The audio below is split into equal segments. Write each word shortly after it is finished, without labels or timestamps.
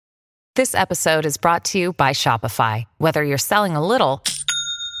This episode is brought to you by Shopify. Whether you're selling a little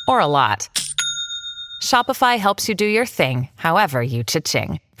or a lot, Shopify helps you do your thing, however you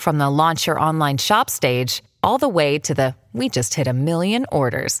cha-ching. From the launch your online shop stage, all the way to the we just hit 1 million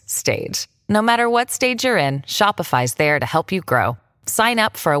orders stage. No matter what stage you're in, Shopify's there to help you grow. Sign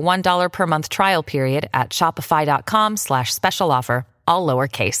up for a $1 per month trial period at shopify.com/special offer, all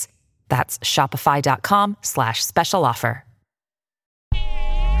lowercase. That's shopify.com/special offer.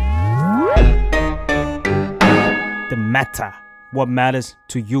 The matter. What matters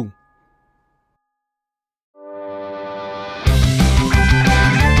to you?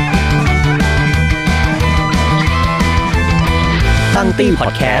 ตั้งตี้พอ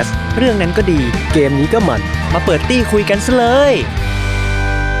ดแคสต์เรื่องนั้นก็ดีเกมนี้ก็มันมาเปิดตี้คุยกันซะเลย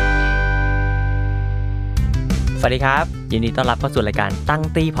สวัสดีครับยินดีต้อนรับเข้าสู่รายการตั้ง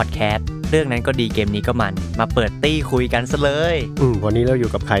ตี้พอดแคสต์เรื่องนั้นก็ดีเกมนี้ก็มันมาเปิดตี้คุยกันซะเลยวันนี้เราอยู่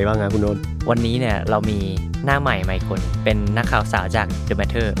กับใครบ้างครับคุณนนท์วันนี้เนี่ยเรามีหน้าใหม่คนเป็นนักข่าวสาวจาก The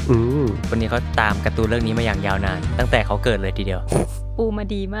Matter วันนี้เขาตามการ์ตูนเรื่องนี้มาอย่างยาวนานตั้งแต่เขาเกิดเลยทีเดียวปูมา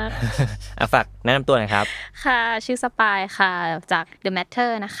ดีมากฝากแนะนำตัวหน่อยครับค่ะชื่อสปายค่ะจาก The Matter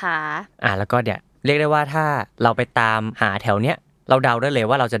นะคะแล้วก็เนี่ยเรียกได้ว่าถ้าเราไปตามหาแถวเนี้ยเราเดาได้เลย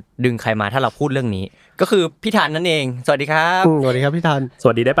ว่าเราจะดึงใครมาถ้าเราพูดเรื่องนี้ก็คือพี่ธันนั่นเองสวัสดีครับสวัสดีครับพี่ธันส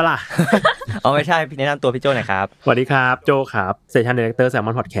วัสดีได้ปะล่ะ ไม่ใช่พี่แนะนำตัวพี่โจหน่อยครับสวัสดีครับโจครับเซสชั่นดีเรคเตอร์แซลม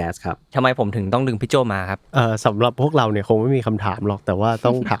อนพอดแคสต์ครับทำไมผมถึงต้องดึงพี่โจมาครับสำหรับพวกเราเนี่ยคงไม่มีคำถามหรอกแต่ว่า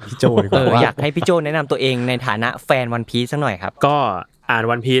ต้องถามพี่โจดีกว่าอยากให้พี่โจแนะนำตัวเองในฐานะแฟนวันพีซสักหน่อยครับก็อ่าน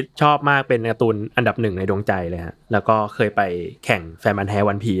วันพีซชอบมากเป็นการ์ตูนอันดับ1ในดวงใจเลยฮะแล้วก็เคยไปแข่งแฟนพันธุ์แท้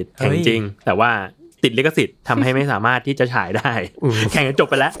วันพีซแข่งจริงแต่ว่าติดลิขสิทธิ์ทำให้ไม่สามารถที่จะฉายได้แข่งกันจบ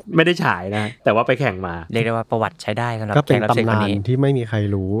ไปแล้วไม่ได้ฉายนะแต่ว่าไปแข่งมาเรียกได้ว่าประวัติใช้ได้สำหรับแขกรับเชิญคนนี้ที่ไม่มีใคร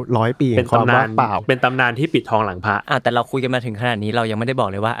รู้100ปีเป็นความว่างเปล่าเป็นตำนานที่ปิดทองหลังพระแต่เราคุยกันมาถึงขนาดนี้เรายังไม่ได้บอก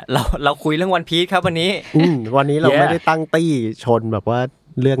เลยว่าเราคุยเรื่องวันพีซครับวันนี้วันนี้เราไม่ได้ตั้งตี้ชนแบบว่า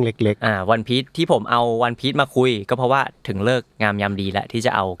เรื่องเล็กๆวันพีซที่ผมเอาวันพีซมาคุยก็เพราะว่าถึงเลิกงามยามดีแล้วที่จ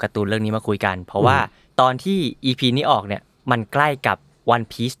ะเอาการ์ตูนเรื่องนี้มาคุยกันเพราะว่าตอนที่ EP นี้ออกเนี่ยมันใกล้กับOne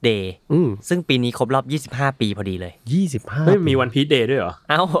Piece Day ซึ่งปีนี้ครบรอบ25ปีพอดีเลย25ไม่มี One Piece Day ด้วยเหรอ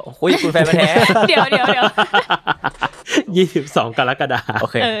คุยคุณแฟนมาแท้เดี๋ยว22กรกฎาคมโอ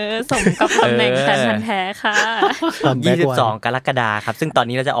เคสมกับตำแหน่งแฟนพันธุ์แท้ค่ะ22กรกฎาคมครับซึ่งตอน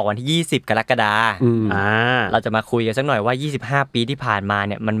นี้เราจะออกวันที่20กรกฎาคมเราจะมาคุยกันสักหน่อยว่า25ปีที่ผ่านมาเ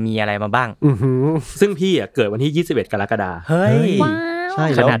นี่ยมันมีอะไรมาบ้างซึ่งพี่เกิดวันที่21กรกฎาคมเฮ้ยใช่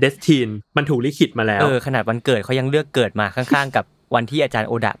ขนาดเดสตินมันถูกลิขิตมาแล้วขนาดวันเกิดเขายังเลือกเกิดมาข้างๆกับวันที่อาจารย์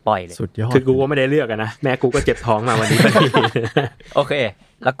โอดะปล่อยเลยสุดยอดคือกูก็ไม่ได้เลือกนะแม่กูก็เจ็บท้องมาวันนี้พอดีโอเค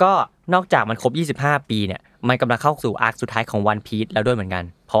แล้วก็นอกจากมันครบ25ปีเนี่ยมันกำลังเข้าสู่อาร์คสุดท้ายของ One Piece แล้วด้วยเหมือนกัน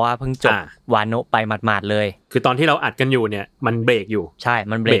เพราะว่าเพิ่งจบวาโนะไปหมาดๆเลยคือตอนที่เราอัดกันอยู่เนี่ยมันเบรกอยู่ใช่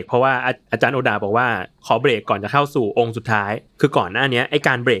มันเบรกเพราะว่าอาจารย์โอดะบอกว่าขอเบรกก่อนจะเข้าสู่องค์สุดท้ายคือก่อนหน้านี้ไอ้ก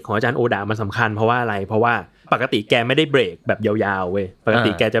ารเบรกของอาจารย์โอดะมันสำคัญเพราะว่าอะไรเพราะว่าปกติแกไม่ได้เบรกแบบยาวๆเว้ยปก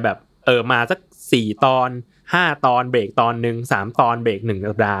ติแกจะแบบมาสัก4ตอน5ตอนเบรกตอนนึง3ตอนเบรก1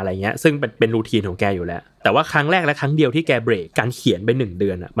สัปดาห์อะไรเงี้ยซึ่งเป็นรูทีนของแกอยู่แล้วแต่ว่าครั้งแรกและครั้งเดียวที่แกเบรกการเขียนไป1เดื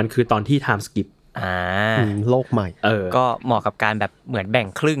อนอ่ะมันคือตอนที่ time skip โลกใหม่ก็เหมาะกับการแบบเหมือนแบ่ง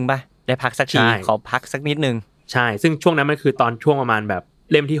ครึ่งป่ะได้พักสักทีขอพักสักนิดนึงใช่ซึ่งช่วงนั้นมันคือตอนช่วงประมาณแบบ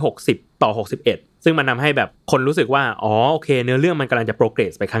เล่มที่60ต่อ61ซึ่งมันทำให้แบบคนรู้สึกว่าโอเคเนื้อเรื่องมันกำลังจะโปรเกร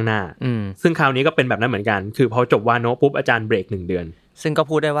สไปข้างหน้าซึ่งคราวนี้ก็เป็นแบบนั้นเหมือนกันคือพอจบวาโนะปุ๊บอาจารย์เบรก1เดือนซึ่งก็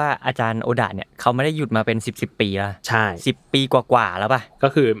พูดได้ว่าอาจารย์โอดะเนี่ยเขาไม่ได้หยุดมาเป็น10ปีแล้วใช่10ปีกว่าๆแล้วป่ะก็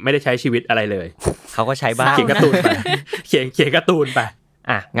คือไม่ได้ใช้ชีวิตอะไรเลยเขาก็ใช้บ้างเขียนการ์ตูนไปเขียนการ์ตูนไป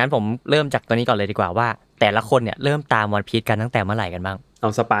งั้นผมเริ่มจากตัวนี้ก่อนเลยดีกว่าว่าแต่ละคนเนี่ยเริ่มตามวันพีซกันตั้งแต่เมื่อไหร่กันบ้างเอา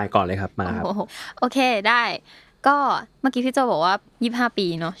สปายก่อนเลยครับมาครับโอเคได้ก็เมื่อกี้พี่โจบอกว่า25ปี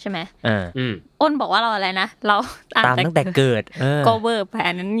เนาะใช่ไหมอ้นบอกว่าเราอะไรนะเราตามตั้งแต่เกิดก็เวอร์แผ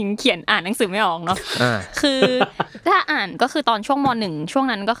นนั้นยังเขียนอ่านหนังสือไม่ออกเนาะคือถ้าอ่านก็คือตอนช่วงม.1 ช่วง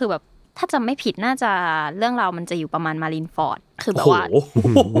นั้นก็คือแบบถ้าจำไม่ผิดน่าจะเรื่องราวมันจะอยู่ประมาณมารินฟอร์ดคือแบบว่า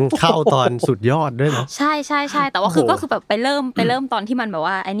เข้าตอนสุดยอดด้วยนะใช่ๆๆแต่ว่าคือก็คือแบบไปเริ่มตอนที่มันแบบ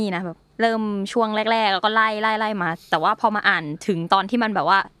ว่าไอ้นี่นะแบบเริ่มช่วงแรกๆแล้วก็ไล่มาแต่ว่าพอมาอ่านถึงตอนที่มันแบบ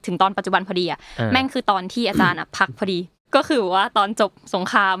ว่าถึงตอนปัจจุบันพอดีอ่ะแม่งคือตอนที่อาจารย์อ่ะพักพอดีก็คือว่าตอนจบสง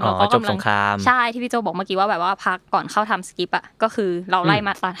ครามแล้วก็กำลังใช่ที่พี่โจบอกเมื่อกี้ว่าแบบว่าพักก่อนเข้าทำสกิปอ่ะก็คือเราไล่ม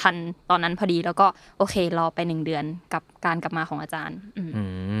าทันตอนนั้นพอดีแล้วก็โอเครอไป1เดือนกับการกลับมาของอาจารย์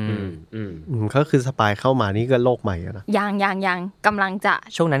ก็คือสปายเข้ามานี่ก็โลกใหม่อ่ะนะยังกำลังจะ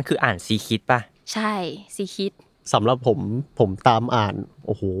ช่วงนั้นคืออ่านซีคิดป่ะใช่ซีคิดสำหรับผมตามอ่าน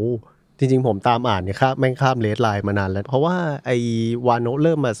โอ้โห จริงๆผมตามอ่านเนี่ยครับแม่งข้ามเรดไลน์มานานแล้วเพราะว่าไอ้วาโนะเ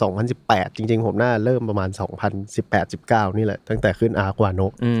ริ่มมา2018จริงๆผมน่าเริ่มประมาณ2018-19นี่แหละตั้งแต่ขึ้นอาร์ควาโน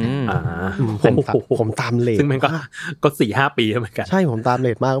ะผมตามเรทซึ่งมันก็ 4-5 ปีเหมือนกันใช่ผมตามเร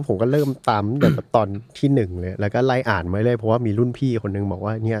ทมากผมก็เริ่มตามแบบตอนที่1เลยแล้วก็ไล่อ่านมาเลยเพราะว่ามีรุ่นพี่คนนึงบอก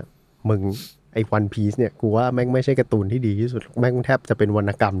ว่าเนี่ยมึงไอ้วันพีซเนี่ยกูว่าแม่งไม่ใช่การ์ตูนที่ดีที่สุดแม่งแทบจะเป็นวรร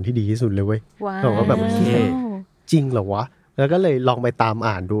ณกรรมที่ดีที่สุดเลยเว้ยผมก็แบบจริงเหรอวะแล้วก็เลยลองไปตาม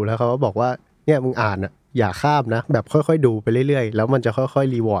อ่านดูแล้วเขาก็บอกว่าเนี่ยมึงอ่านอ่ะอย่าข้ามนะแบบค่อยๆดูไปเรื่อยๆแล้วมันจะค่อย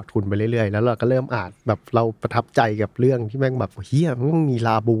ๆรีวอร์ดคุณไปเรื่อยๆแล้วเราก็เริ่มอ่านแบบเราประทับใจกับเรื่องที่แม่งแบบเฮียมึงมีล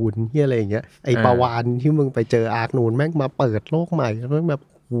าบูนเฮียอะไรอย่างเงี้ยไอ้ปาวานที่มึงไปเจออาร์คนูนแม่งมาเปิดโลกใหม่แล้วแม่งแบบ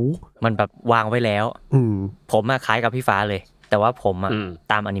โหมันแบบวางไว้แล้วผมคล้ายกับพี่ฟ้าเลยแต่ว่าผม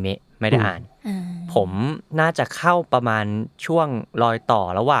ตามอนิเมะไม่ได้อ่านผมน่าจะเข้าประมาณช่วงรอยต่อ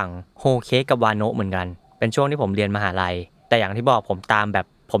ระหว่างโฮเค้กกับวาโนะเหมือนกันเป็นช่วงที่ผมเรียนมหาลัยแต่อย่างที่บอกผมตามแบบ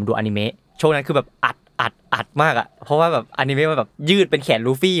ผมดูอนิเมะช่วงนั้นคือแบบอัดมากอ่ะเพราะว่าแบบอนิเมะมันแบบยืดเป็นแขน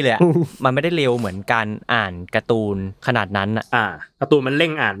ลูฟี่เลยอ่ะ มันไม่ได้เร็วเหมือนการอ่านการ์ตูนขนาดนั้นอ่ะการ์ตูนมันเร่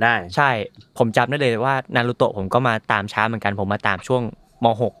งอ่านได้ใช่ผมจำได้เลยว่านารูโตะผมก็มาตามช้าเหมือนกันผมมาตามช่วงม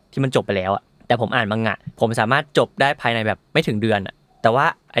.6 ที่มันจบไปแล้วอ่ะแต่ผมอ่านมังงะผมสามารถจบได้ภายในแบบไม่ถึงเดือนอ่ะแต่ว่า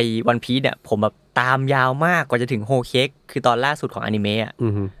ไอ้วันพีซเนี่ยผมแบบตามยาวมากกว่าจะถึงโฮเค้กคือตอนล่าสุดของอนิเมะอ่ะ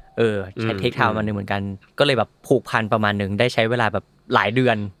ใช้เทคไทม์มานึงเหมือนกันก็เลยแบบผูกพันประมาณนึงได้ใช้เวลาแบบหลายเดื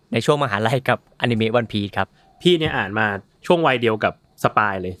อนในช่วงมหาลัยกับอนิเมะวันพีซครับพี่เนี่ยอ่านมาช่วงวัยเดียวกับสปา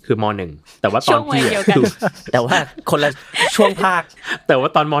ยเลยคือม.1 แต่ว่าตอนพี่แต่ว่าคนละช่วงภาคแต่ว่า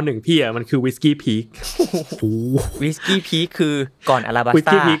ตอนม.1 พี่อ่ะมันคือวิสกี้พีควิสกี้พีคคือก่อนอาราบัสต้าวิส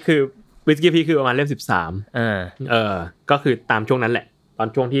กี้พีคคือประมาณเล่ม13ก็คือตามช่วงนั้นแหละตอน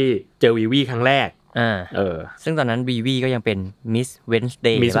ช่วงที่เจอวีวีครั้งแรกซึ่งตอนนั้นวีวีก็ยังเป็นมิสเวนส์เด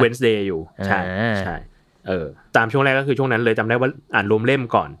ย์อยู่ใช่ตามช่วงแรกก็คือช่วงนั้นเลยจำได้ว่าอ่านรวมเล่ม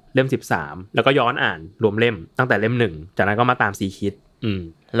ก่อนเล่ม13แล้วก็ย้อนอ่านรวมเล่มตั้งแต่เล่ม1จากนั้นก็มาตามซีคิด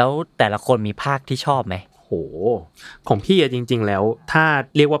แล้วแต่ละคนมีภาคที่ชอบไหมโหของพี่จริงๆแล้วถ้า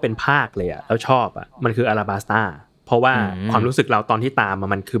เรียกว่าเป็นภาคเลยแล้วชอบมันคืออาราบัสตาเพราะว่าความรู้สึกเราตอนที่ตาม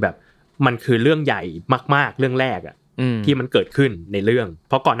มันคือแบบมันคือเรื่องใหญ่มากๆเรื่องแรกที่มันเกิดขึ้นในเรื่อง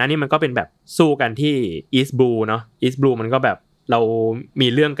เพราะก่อนหน้านี้มันก็เป็นแบบสู้กันที่อีสต์บลูเนาะอีสต์บลูมันก็แบบเรามี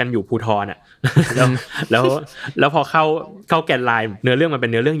เรื่องกันอยู่ภูทรแล้วพอเข้าแกนไลน์เนื้อเรื่องมันเป็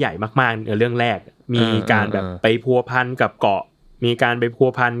นเนื้อเรื่องใหญ่มากๆเนื้อเรื่องแรกมีการแบบไปพัวพันกับเกาะมีการไปพัว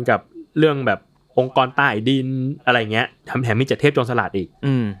พันกับเรื่องแบบองค์กรใต้ดินอะไรเงี้ยแถมมีเจ็ดเทพโจรสลัดอีก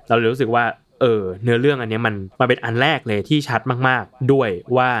เราเลยรู้สึกว่าเนื้อเรื่องอันนี้มันเป็นอันแรกเลยที่ชัดมากๆด้วย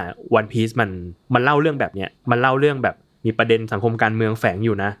ว่า One Piece มันเล่าเรื่องแบบเนี้ยมันเล่าเรื่องแบบมีประเด็นสังคมการเมืองแฝงอ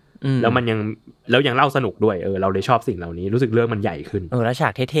ยู่นะแล้วมันยังเล่าสนุกด้วยเราเลยชอบสิ่งเหล่านี้รู้สึกเรื่องมันใหญ่ขึ้นแล้วฉา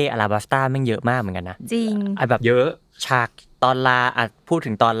กเท่ๆอาราบัสต้าแม่งเยอะมากเหมือนกันนะจริงแบบเยอะฉากตอนลาพูด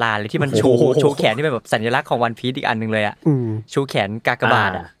ถึงตอนลาเลยที่มันชูแขนที่เป็นแบบสัญลักษณ์ของ One Piece อีกอันนึงเลยชูแขนกากบา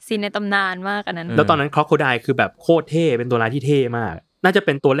ทซีนในตำนานมากอันนั้นแล้วตอนนั้นคร็อกโคไดล์คือแบบโคตรเท่เป็นตัวร้ายที่เท่มากน่าจะเ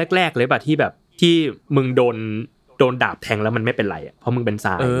ป็นตัวแรกๆเลยแบบที่มึงโดนดาบแทงแล้วมันไม่เป็นไรเพราะมึงเป็นท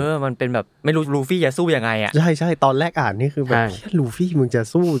รายมันเป็นแบบไม่รู้ลูฟี่จะสู้ยังไงใช่ตอนแรกอ่านนี่คือแบบลูฟี่มึงจะ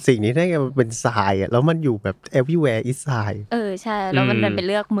สู้สิ่งนี้ได้ไงมันเป็นทรายแล้วมันอยู่แบบ everywhere is ทรายใช่แล้วมันไป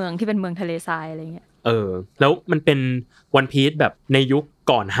เลือกเมืองที่เป็นเมืองทะเลทรายอะไรเงี้ยแล้วมันเป็น One Piece แบบในยุค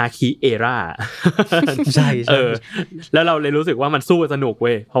ก่อนฮาคิเอราใช่แล้วเราเลยรู้สึกว่ามันสู้สนุกเ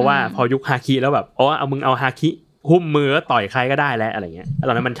ว้ยเพราะว่าพอยุคฮาคิแล้วแบบมึงเอาฮาคิหุ้มมือต่อยใครก็ได้แล้วอะไรเงี้ยต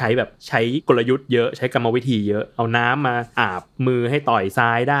อนนั้นมันใช้กลยุทธ์เยอะใช้กรรมวิธีเยอะเอาน้ำมาอาบมือให้ต่อยซ้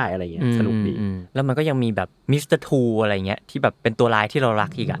ายได้อะไรเงี้ยสนุกดีแล้วมันก็ยังมีแบบมิสเตอร์ทูอะไรเงี้ยที่แบบเป็นตัวร้ายที่เรารั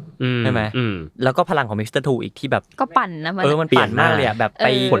กอีกใช่ไหมแล้วก็พลังของมิสเตอร์ทูอีกที่แบบก็ปั่นนะมันปั่นมากเลยแบบไป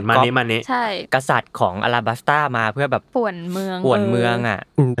ผลมานี้ใช่กษัตริย์ของอาราบัสต้ามาเพื่อแบบป่วนเมือง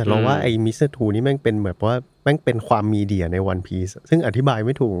แต่เราว่าไอ้มิสเตอร์ทูนี่แม่งเป็นแบบว่าแม่งเป็นความมีเดียใน One Piece ซึ่งอธิบายไ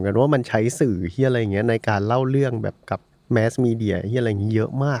ม่ถูกเหมือนกันว่ามันใช้สื่อที่อะไรเงี้ยในการเล่าเรื่องแบบกับแมสมีเดียที่อะไรอย่างนี้เยอ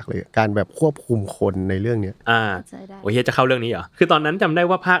ะมากเลยการแบบควบคุมคนในเรื่องเนี้ยโอ้ยจะเข้าเรื่องนี้เหรอคือตอนนั้นจำได้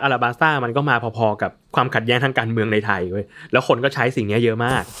ว่าภาคอาราบัสต้ามันก็มาพอๆกับความขัดแย้งทางการเมืองในไทยเว้ยแล้วคนก็ใช้สิ่งนี้เยอะม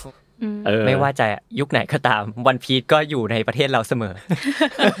ากไม่ว่าจะยุคไหนก็ตามวันพีซก็อยู่ในประเทศเราเสมอ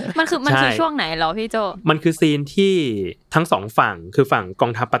มันคือช่วงไหนเหรอพี่โจมันคือซีนที่ทั้งสองฝั่งคือฝั่งกอ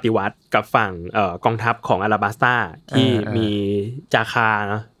งทัพปฏิวัติกับฝั่งกองทัพของอาราบัสต้าที่มีจาคา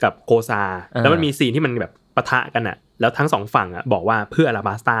นะกับโกซาแล้วมันมีซีนที่มันแบบปะทะกันแล้วทั้งสองฝั่งบอกว่าเพื่ออารา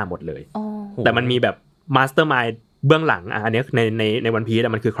บัสต้าหมดเลยแต่มันมีแบบมาสเตอร์มายด์เบื้องหลังอันนี้ในวันพีซ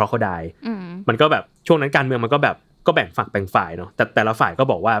มันคือคร็อกโคไดล์มันก็แบบช่วงนั้นการเมืองมันก็แบบก็แบ่งฝักแบ่งฝ่ายเนาะแต่ละฝ่ายก็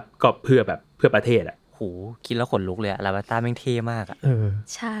บอกว่าก็เพื่อประเทศโหคิดแล้วขนลุกเลยอาราบัสต้าแม่งเท่มาก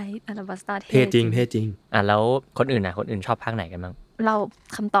ใช่อาราบัสต้าเท่จริงแล้วคนอื่นชอบภาคไหนกันบ้าง เรา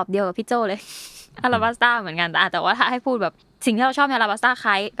คำตอบเดียวกับพี่โจเลยอาราบัสต้าเหมือนกันแต่ว่าถ้าให้พูดแบบสิ่งที่เราชอบในอาราบัสต้าค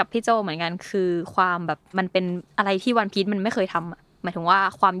ล้ายกับพี่โจเหมือนกันคือความแบบมันเป็นอะไรที่วันพีซมันไม่เคยทำหมายถึงว่า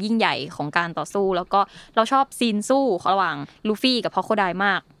ความยิ่งใหญ่ของการต่อสู้แล้วก็เราชอบซีนสู้ระหว่างลูฟี่กับพอโคไดม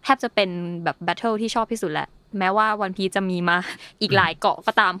ากแทบจะเป็นแบบแบทเทิลที่ชอบที่สุดแหละแม้ว่าวันพีซจะมีมาอีกหลายเกาะ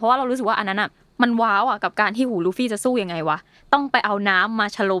ก็ตามเพราะว่าเรารู้สึกว่าอันนั้นอ่ะมันว้าวอ่ะกับการที่ลูฟี่จะสู้ยังไงวะต้องไปเอาน้ำมา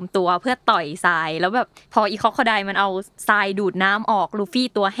ฉโลมตัวเพื่อต่อยทรายแล้วแบบพออีคอคไดมันเอาทรายดูดน้ำออกลูฟี่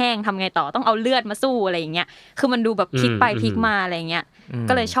ตัวแห้งทำไงต่อต้องเอาเลือดมาสู้อะไรอย่างเงี้ยคือมันดูแบบพลิกไปพลิกมาอะไรอย่างเงี้ย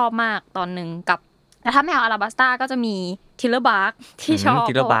ก็เลยชอบมากตอนนึงกับแต่ถ้าไม่เอาอาราบัสต้าก็จะมีทิลเลอร์บาร์กที่ชอบ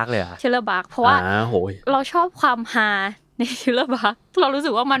ทิลเลอร์บาร์กเลยอ่ะทิลเลอร์บาร์กเพราะว่าเราชอบความฮาในทิลเลอร์บาร์กเรารู้สึ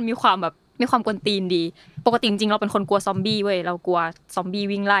กว่ามันมีความแบบมีความกวนตีนดีปกติจริงๆเราเป็นคนกลัวซอมบี้เว้ยเรากลัวซอมบี้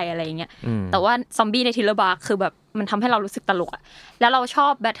วิ่งไล่อะไรอย่างเงี้ยแต่ว่าซอมบี้ในทิลเลอร์บาร์กคือแบบมันทำให้เรารู้สึกตลกอ่ะแล้วเราชอ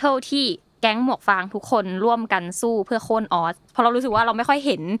บแบทเทิลที่แก๊งหมวกฟางทุกคนร่วมกันสู้เพื่อโค่นออสเพราะเรารู้สึกว่าเราไม่ค่อยเ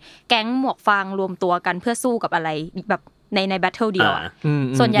ห็นแก๊งหมวกฟางรวมตัวกันเพื่อสู้กับอะไรแบบในแบทเทิลเดียวอ่ะ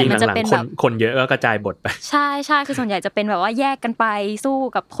ส่วนใหญ่มันจะเป็นแบบคนเยอะก็กระจายบทไปใช่ๆคือส่วนใหญ่จะเป็นแบบว่าแยกกันไปสู้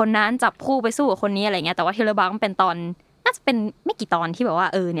กับคนนั้นจับคู่ไปสู้กับคนนี้อะไรเงี้ยแต่ว่าทิลเลอร์บาร์กมันเป็นตอนน่าจะเป็นไม่กี่ตอนที่แบบว่า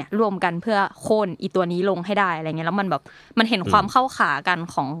เนี่ยรวมกันเพื่อโค่นอีตัวนี้ลงให้ได้อะไรเงี้ยแล้วมันแบบมันเห็นความเข้าขากัน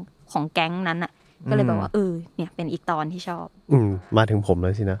ของแก๊งนั้นอ่ะก็เลยแบบว่าเนี่ยเป็นอีกตอนที่ชอบมาถึงผมแล้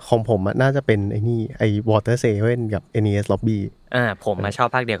วสินะของผมน่าจะเป็นไอ้นี่ไอ้ Water Seven กับ NES Lobby ผมมาชอบ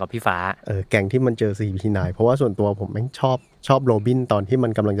ภาคเดียวกับพี่ฟ้าแก๊งที่มันเจอ CP9 เพราะว่าส่วนตัวผมแม่งชอบโรบินตอนที่มั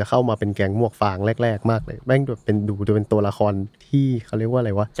นกำลังจะเข้ามาเป็นแก๊งหมวกฟางแรกๆมากเลยแม่งเป็นเป็นตัวละครที่เขาเรียกว่าอะไ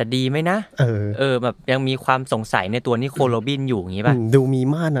รวะจะดีไหมนะแบบยังมีความสงสัยในตัวนิโคลโรบินอยู่อย่างงี้ป่ะดูมี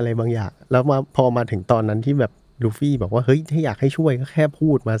ม่านอะไรบางอย่างแล้วพอมาถึงตอนนั้นที่แบบลูฟี่บอกว่าเฮ้ยถ้าอยากให้ช่วยก็แค่พู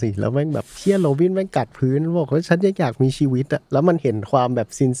ดมาสิแล้วแม่งแบบเชี่ยโรบินแม่งกัดพื้นบอกว่าฉันอยากมีชีวิตอะแล้วมันเห็นความแบบ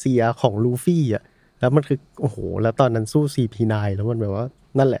ซินเซียของลูฟี่อะแล้วมันคือโอ้โหแล้วตอนนั้นสู้ CP9 แล้วมันแบบว่า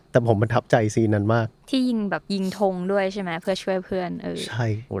นั่นแหละแต่ผมประทับใจซีนนั้นมากที่ยิงธงด้วยใช่ไหมเพื่อช่วยเพื่อนใช่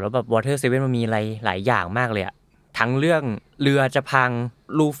โหแล้วแบบ Water 7มันมีอะไรหลายอย่างมากเลยอะทั้งเรื่องเรือจะพัง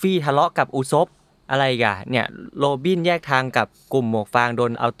ลูฟี่ทะเลาะกับอุซบอะไรอีกอ่ะเนี่ยโรบินแยกทางกับกลุ่มหมวกฟางโด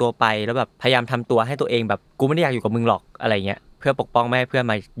นเอาตัวไปแล้วแบบพยายามทำตัวให้ตัวเองแบบกูไม่ได้อยากอยู่กับมึงหรอกอะไรเงี้ยเพื่อปกป้องไม่ให้เพื่อน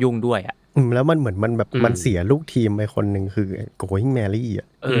มายุ่งด้วยอ่ะแล้วมันเหมือนมันแบบมันเสียลูกทีมไปคนนึงคือ Going Mary อ่ะ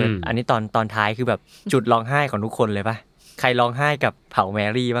อันนี้ตอนท้ายคือแบบจุดร้องไห้ของทุกคนเลยป่ะใครร้องไห้กับเผ่าแม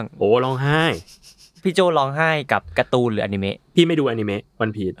รี่บ้างโอ้ร้องไห้พี่โจร้องไห้กับการ์ตูนหรืออนิเมะพี่ไม่ดูอนิเมะวัน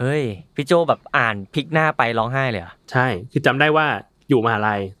พีซเฮ้ยพี่โจแบบอ่านพลิกหน้าไปร้องไห้เลยเหรอใช่คือจำได้ว่าอยู่มหา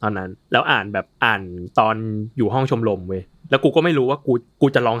ลัยตอนนั้นแล้วอ่านตอนอยู่ห้องชมรมเว้ยแล้วกูก็ไม่รู้ว่ากู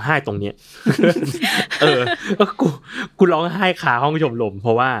จะร้องไห้ตรงเนี้ยก็กูร้องไห้คาห้องชมรมเพร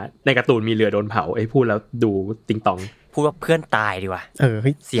าะว่าในการ์ตูนมีเรือโดนเผาพูดแล้วดูติงตองพูดว่าเพื่อนตายดีกว่า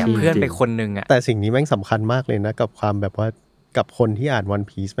เสียเพื่อนไปคนนึงอ่ะแต่สิ่งนี้แม่งสำคัญมากเลยนะกับความแบบว่ากับคนที่อ่าน One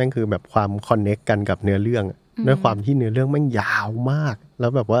Piece แม่งคือแบบความคอนเนคกันกับเนื้อเรื่องด้วยความที่เนื้อเรื่องแม่งยาวมากแล้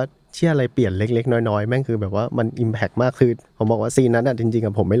วแบบว่าเชื่ออะไรเปลี่ยนเล็กๆน้อยๆแม่งคือแบบว่ามันอิมแพคมากคือผมบอกว่าซีนนั้นจริง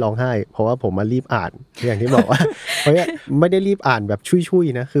ๆผมไม่ร้องไห้เพราะว่าผมมารีบอ่านอย่างที่บอกว่าเพราะไม่ได้รีบอ่านแบบชุย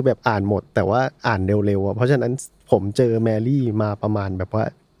ๆนะคือแบบอ่านหมดแต่ว่าอ่านเร็วๆเพราะฉะนั้นผมเจอแมรี่มาประมาณแบบว่า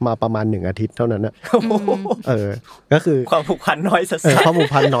มาประมาณ1อาทิตย์เท่านั้นนะก็คือความผูกพันน้อยสัสความผูก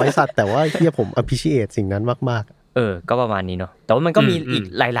พันน้อยสัสแต่ว่าที่ผม appreciate สิ่งนั้นมากๆก็ประมาณนี้เนาะแต่ว่ามันก็มีอีก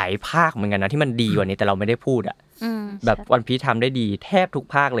หลายๆภาคเหมือนกันนะที่มันดีกว่านี้แต่เราไม่ได้พูดอ่ะแบบวันพีซทำได้ดีแทบทุก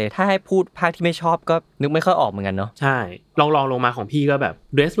ภาคเลยถ้าให้พูดภาคที่ไม่ชอบก็นึกไม่ค่อยออกเหมือนกันเนาะใช่ลองลงมาของพี่ก็แบบ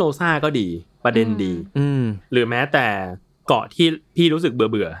เดรสโรซ่าก็ดีประเด็นดีหรือแม้แต่เกาะที่พี่รู้สึกเ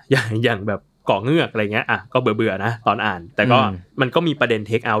บื่ออย่างแบบเกาะเงือกอะไรเงี้ยก็เบื่อนะตอนอ่านแต่ก็มันก็มีประเด็นเ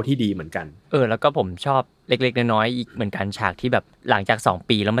ทคเอาท์ที่ดีเหมือนกันแล้วก็ผมชอบเล็กๆน้อยๆอีกเหมือนกันฉากที่แบบหลังจาก2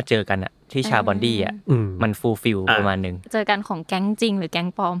ปีแล้วมาเจอกันอะที่ชาบอนดี้อะมันฟูลฟิลประมาณนึงเจอกันของแก๊งจริงหรือแก๊ง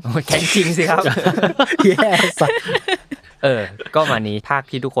ปลอมแก๊งจริงสิครับแย่สัสก็มานี้ภาค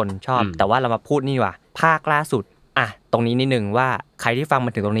ที่ทุกคนชอบแต่ว่าเรามาพูดนี่ว่าภาคล่าสุดตรงนี้นิดนึงว่าใครที่ฟังม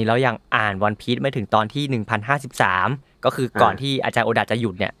าถึงตรงนี้แล้วยังอ่านวันพีซไม่ถึงตอนที่1053ก็คือก่อนที่อาจารย์โอดาจะหยุ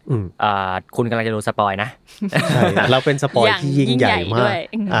ดเนี่ยคุณกำลังจะโดนสปอยนะใช่เราเป็นสปอยที่ยิ่งใหญ่มาก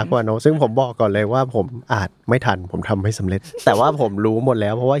กว่าโนซึ่งผมบอกก่อนเลยว่าผมอ่านไม่ทันผมทำไม่สำเร็จแต่ว่าผมรู้หมดแล้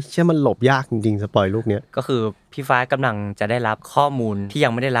วเพราะว่าเชื่อมันหลบยากจริงๆสปอยลูกเนี้ยก็คือพี่ฟ้ากำลังจะได้รับข้อมูลที่ยั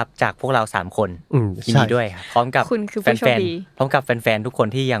งไม่ได้รับจากพวกเรา3คนยินดีด้วยพร้อมกับแฟนๆพร้อมกับแฟนๆทุกคน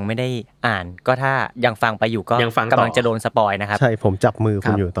ที่ยังไม่ได้อ่านก็ถ้ายังฟังไปอยู่ก็กำลังจะโดนสปอยนะครับใช่ผมจับมือ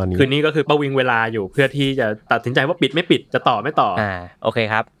คุณอยู่ตอนนี้คืนนี้ก็คือประวิงเวลาอยู่เพื่อที่จะตัดสินใจว่าปิดไม่ปิดจะต่อไม่ต่อโอเค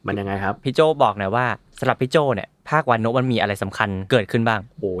ครับมันยังไงครับพี่โจบอกหน่อยว่าสำหรับพี่โจเนี่ยภาควันโนะมันมีอะไรสำคัญเกิดขึ้นบ้าง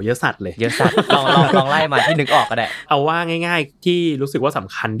โอ้เยอะสัตว์เลยเยอะสัตว์ลองไล่มาที่นึกออกก็ได้เอาว่าง่ายๆที่รู้สึกว่าส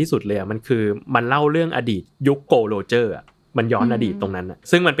ำคัญที่สุดเลยมันคือมันเล่าเรื่องอดีตยุคโกโรเจอร์ มันย้อนอดีตตรงนั้นอ่ะ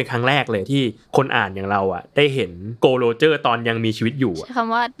ซึ่งมันเป็นครั้งแรกเลยที่คนอ่านอย่างเราอ่ะได้เห็นโกโรเจอร์ตอนยังมีชีวิตอยู่อ่ะค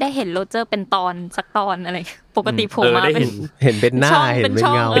ำว่าได้เห็นโรเจอร์เป็นตอนสักตอนอะไรปกติโผล่มาเป็นเห็นเป็นหน้าเห็นเป็น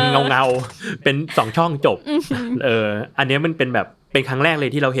เงาเป็นเงาเป็น2ช่องจบอันนี้มันเป็นแบบเป็นครั้งแรกเลย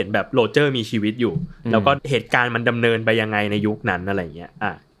ที่เราเห็นแบบโรเจอร์มีชีวิตอยู่แล้วก็เหตุการณ์มันดำเนินไปยังไงในยุคนั้นอะไรเงี้ย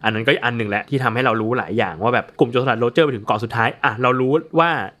อันนั้นก็อันนึงแหละที่ทำให้เรารู้หลายอย่างว่าแบบกลุ่มโจรสลัดโรเจอร์ไปถึงเกาะสุดท้ายเรารู้ว่า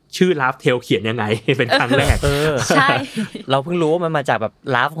ชื่อลาฟเทลเขียนยังไงเป็นครั้งแรกใช่เราเพิ่งรู้ว่ามันมาจากแบบ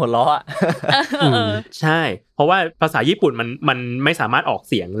ลาฟหัวเราะใช่เพราะว่าภาษาญี่ปุ่นมันไม่สามารถออก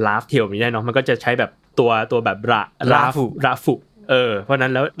เสียงลาฟเทลนี้ได้เนาะมันก็จะใช้แบบตัวแบบราฟุเพราะนั้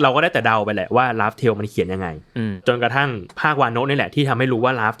นแล้วเราก็ได้แต่เดาไปแหละว่าลาฟเทลมันเขียนยังไงจนกระทั่งภาควาโนะนี่แหละที่ทำให้รู้ว่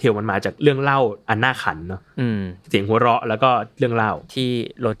าลาฟเทลมันมาจากเรื่องเล่าอันน่าขันเนาะเสียงหัวเราะแล้วก็เรื่องเล่าที่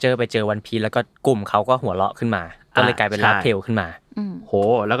โรเจอร์ไปเจอวันพีซแล้วก็กลุ่มเขาก็หัวเราะขึ้นมาก็เลยกลายเป็นลาฟเทลขึ้นมาโห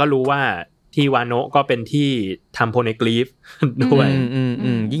แล้วก็รู้ว่าที่วาโนะก็เป็นที่ทำโพเนกลีฟด้วย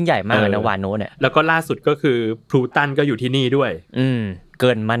ยิ่งใหญ่มากเลยนะวาโนะเนี่ยแล้วก็ล่าสุดก็คือพลูตันก็อยู่ที่นี่ด้วยเ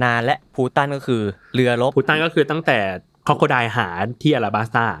กินมานานและพลูตันก็คือเรือรบพลูตันก็คือตั้งแต่ครอโคไดล์หาที่อาราบาส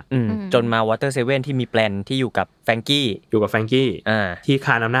ตาจนมาวอเตอร์เซเว่นที่มีแปลนที่อยู่กับแฟรงกี้ที่ค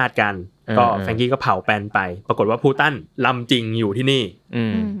านอำนาจกันก็แฟรงกี้ก็เผาแปลนไปปรากฏว่าพลูตันลำจริงอยู่ที่นี่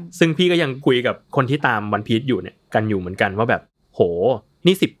ซึ่งพี่ก็ยังคุยกับคนที่ตามวันพีซอยู่เนี่ยกันอยู่เหมือนกันว่าแบบโห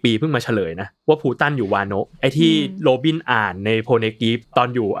นี่10 ปีเพิ่งมาเฉลยนะว่าพลูตันอยู่วาโนะไอ้ที่โรบินอ่านในโพเนกลีฟตอน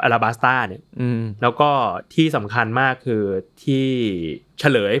อยู่อาราบาสตาเนี่ยแล้วก็ที่สำคัญมากคือที่เฉ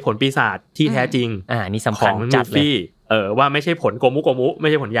ลยผลปีศาจที่แท้จริงนี่สำคัญจัดเลยว่าไม่ใช่ผลโกมุไม่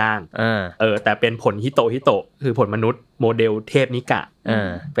ใช่ผลยางแต่เป็นผลฮิโตคือผลมนุษย์โมเดลเทพนิกะ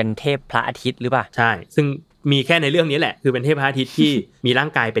เป็นเทพพระอาทิตย์หรือเปล่าใช่ซึ่งมีแค่ในเรื่องนี้แหละคือเป็นเทพพระอาทิตย์ที่มีร่า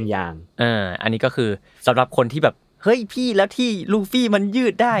งกายเป็นยางอันนี้ก็คือสำหรับคนที่แบบเฮ้ยพี่แล้วที่ลูฟี่มันยื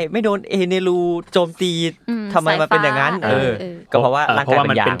ดได้ไม่โดนเอเนรูโจมตีทำไมมันเป็นอย่างนั้นก็เพราะว่าร่างกายเป็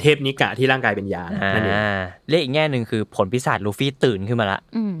นยางมันเป็นเทพนิกะที่ร่างกายเป็นยางนั่นเองเรียกอีกแง่นึงคือผลปีศาจลูฟี่ตื่นขึ้นมาละ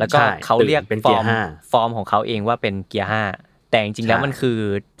แล้วก็เขาเรียกฟอร์มของเขาเองว่าเป็นเกียร์5แต่จริงๆแล้วมันคือ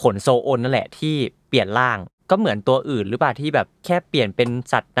ผลโซโอนนั่นแหละที่เปลี่ยนร่างก็เหมือนตัวอื่นหรือเปล่าที่แบบแค่เปลี่ยนเป็น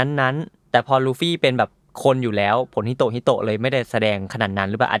สัตว์นั้นๆแต่พอลูฟี่เป็นแบบคนอยู่แล้วผลฮิโตเลยไม่ได้แสดงขนาดนั้น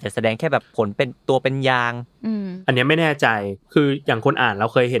หรือเปล่าอาจจะแสดงแค่แบบผลเป็นตัวเป็นยางอันนี้ไม่แน่ใจคืออย่างคนอ่านเรา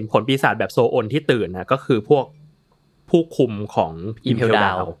เคยเห็นผลปีศาจแบบโซโอนที่ตื่นนะก็คือพวกผู้คุมของอิมเพลดา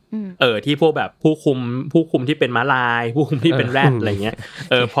วที่พวกแบบผู้คุมที่เป็นม้าลายผู้คุมที่เป็นแรดอะไรเงี้ย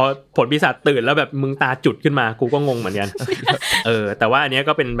พอผลปีศาจตื่นแล้วแบบมึงตาจุดขึ้นมากูก็งงเหมือนกันแต่ว่าอันนี้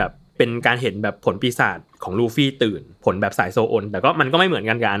ก็เป็นแบบเป็นการเห็นแบบผลปีศาจของลูฟี่ตื่นผลแบบสายโซโอนแต่ก็มันก็ไม่เหมือน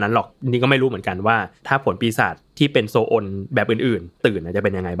กันกับอันนั้นหรอกนี่ก็ไม่รู้เหมือนกันว่าถ้าผลปีศาจที่เป็นโซโอนแบบอื่นๆตื่นจะเป็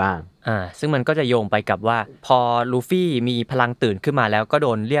นยังไงบ้างซึ่งมันก็จะโยงไปกับว่าพอลูฟี่มีพลังตื่นขึ้นมาแล้วก็โด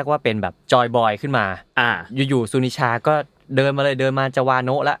นเรียกว่าเป็นแบบจอยบอยขึ้นมาอยู่ๆซูนิชาก็เดินมาจะวาโน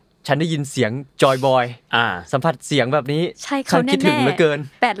ะละฉันได้ยินเสียงจอยบอยสัมผัสเสียงแบบนี้ฉันคิดถึงเหลือเกิน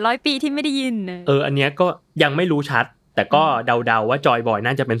800 ปีที่ไม่ได้ยินอันเนี้ยก็ยังไม่รู้ชัดแต่ก็เดาๆว่าจอยบอย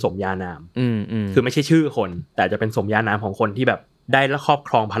น่าจะเป็นสมญานามคือไม่ใช่ชื่อคนแต่จะเป็นสมญานามของคนที่แบบได้และครอบค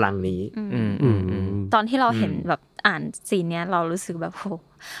รองพลังนี้ตอนที่เราเห็นแบบอ่านซีนเนี้ยเรารู้สึกแบบโห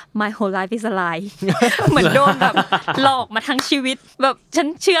my whole life is a lie เหมือนโดนแบบหลอกมาทั้งชีวิตแบบฉัน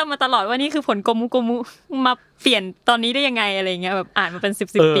เชื่อมาตลอดว่านี่คือผลโกมุมาเปลี่ยนตอนนี้ได้ยังไงอะไรเงี้ยแบบอ่านมาเป็น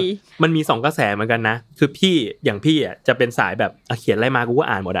10 ปีมันมี2กระแสเหมือนกันนะคือพี่อย่างพี่อ่ะจะเป็นสายแบบเขียนอะไรมากูก็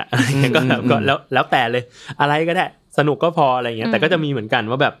อ่านหมดอ่ะก็แล้วแต่เลยอะไรก็ได้สนุกก็พออะไรเงี้ยแต่ก็จะมีเหมือนกัน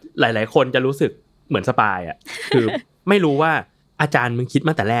ว่าแบบหลายๆคนจะรู้สึกเหมือนสปายอ่ะคือไม่รู้ว่าอาจารย์มึงคิดม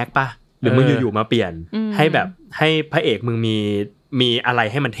าแต่แรกป่ะหรือมึงอยู่ๆมาเปลี่ยนให้แบบให้พระเอกมึงมีอะไร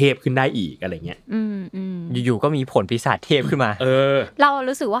ให้มันเทพขึ้นได้อีกอะไรเงี้ยอยู่ๆก็มีผลปีศาจเทพขึ้นมาเรา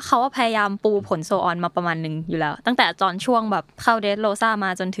รู้สึกว่าเขาพยายามปูผลโซออนมาประมาณนึงอยู่แล้วตั้งแต่ตอนช่วงแบบเข้าเดสโรซ่ามา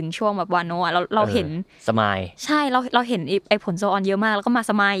จนถึงช่วงแบบวาโนะเราเห็นสมายใช่เราเห็นไอ้ผลโซออนเยอะมากแล้วก็มา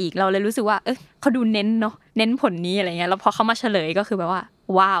สมายอีกเราเลยรู้สึกว่าเขาดูเน้นเนาะเน้นผลนี้อะไรเงี้ยแล้วพอเขามาเฉลยก็คือแบบว่า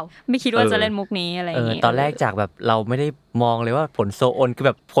ว้าวไม่คิดว่าจะเล่นมุกนี้อะไรอย่างเงี้ยตอนแรกจากแบบเราไม่ได้มองเลยว่าผลโซโอนคือแ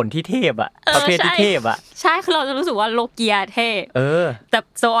บบผลที่เทพอะประเภทที่เทพอะใช่คือเราจะรู้สึกว่าโลเกียเทพแต่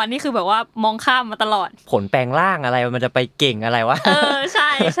โซออนนี่คือแบบว่ามองข้ามมาตลอดผลแปลงร่างอะไรมันจะไปเก่งอะไรวะใ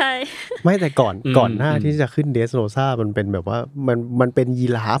ช่ใช่ไม่แต่ก่อนหน้าที่จะขึ้นเดสโรซ่ามันเป็นแบบว่ามันเป็นยี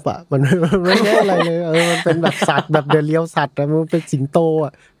ราฟอะมันไม่ใช่อะไรเลยมันเป็นแบบสัตว์แบบเดลียวสัตว์มันเป็นสิงโตอ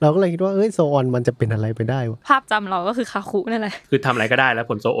ะเราก็เลยคิดว่าโซออนมันจะเป็นอะไรไปได้วะภาพจำเราก็คือคาคุนั่นแหละคือทำอะไรก็ได้แล้ว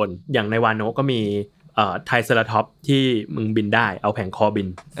ผลโซโอนอย่างในวาโนะก็มีไทรเซราทอปส์ที่มึงบินได้เอาแผงคอบิน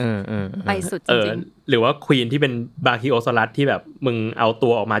ไปสุดจริงหรือว่าควีนที่เป็นบาคิโอซอรัสที่แบบมึงเอาตั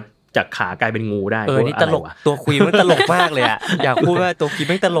วออกมา จากขากลายเป็นงูได้นี่ตลกตัวคุยมันตลกมากเลยอ่ะอยากพูดว่าตัวคุย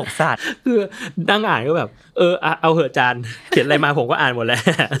มันตลกสัตว์คือนั่งอ่านก็แบบเอาเหอะจานเขียนอะไรมาผมก็อ่านหมดแล้ว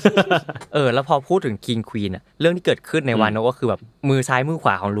แล้วพอพูดถึง King Queen อ่ะเรื่องที่เกิดขึ้นในวาโนะก็คือแบบมือซ้ายมือข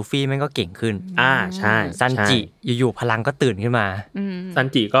วาของลูฟี่แม่งก็เก่งขึ้นใช่ซันจิอยู่ๆพลังก็ตื่นขึ้นมาซัน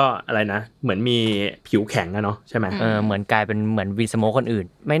จิก็อะไรนะเหมือนมีผิวแข็งอะเนาะใช่ไหมเหมือนกลายเป็นเหมือนวินสโมคคนอื่น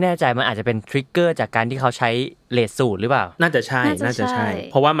ไม่แน่ใจมันอาจจะเป็นทริกเกอร์จากการที่เขาใช้เรดสูตรหรือเปล่าน่าจะใช่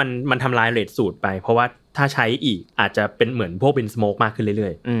เพราะว่ามันทำลายเรดสูตรไปเพราะว่าถ้าใช้อีกอาจจะเป็นเหมือนพวกวินสโมคมากขึ้นเรื่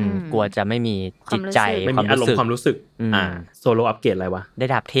อยๆกลัวจะไม่มีจิตใจไม่มีอารมณ์ความรู้สึกโซโลอัปเกรดอะไรวะได้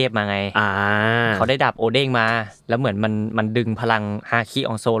ดาบเทพมาไงเขาได้ดาบโอเด้งมาแล้วเหมือนมันดึงพลังฮาคิ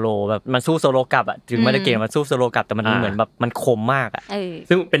ของโซโลแบบมันสู้โซโลกลับอ่ะถึงไม่ได้เก่งมันสู้โซโลกลับแต่มันเหมือนแบบมันคมมากอ่ะ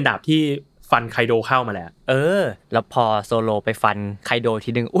ซึ่งเป็นดาบที่ฟันไคโดเข้ามาแล้วแล้วพอโซโลไปฟันไคโดที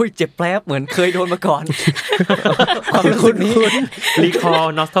นึงอุ้ยเจ็บแผลบเหมือนเคยโดนมาก่อนความรู้สึกนี้รีคอ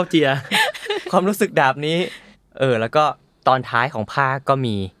ร์นอสทัลเจียความรู้สึกดาบนี้แล้วก็ตอนท้ายของภาคก็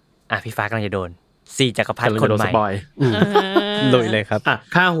มีพี่ฟ้ากำลังจะโดน4จักรพรรดิคนใหม่ลุยเลยครับ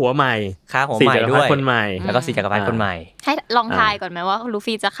ค่าหัวใหม่ด้วยคนใหม่แล้วก็4จักรพรรดิคนใหม่ให้ลองทายก่อนไหมว่าลู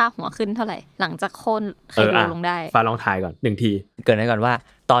ฟี่จะค่าหัวขึ้นเท่าไหร่หลังจากโค่นไคโดลงได้ฟ้าลองทายก่อน1ทีเกินไว้ก่อนว่า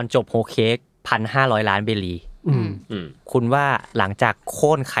ตอนจบโฮเค้ก 1,500 ล้านเบลีคุณว่าหลังจากโ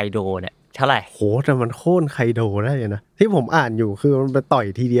ค่นไคโดเนี่ยเท่าไหร่โหแต่มันโค่นไคโดได้นะที่ผมอ่านอยู่คือมันไปต่อย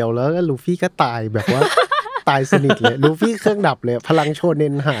ทีเดียวแล้วลูฟี่ก็ตายแบบว่า ตายสนิทเลยลูฟี่เครื่องดับเลยพลังโชเน็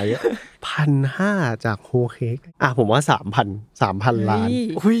นหาย 1,500 จากโฮเค้กผมว่า 3,000 ล้าน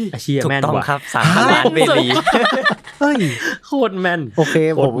อุ้ยถูกต้องครับ 3,000 ล้านเบลีเฮ้ยโคตรแม่นโอเค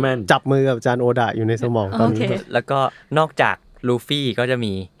ผมจับมือกับอาจารย์โอดะอยู่ในสมองตอนนี้แล้วก็นอกจากลูฟี่ก็จะ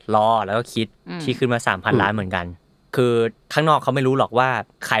มีลอแล้วก็คิดที่ขึ้นมา 3,000 ล้านเหมือนกันคือข้างนอกเขาไม่รู้หรอกว่า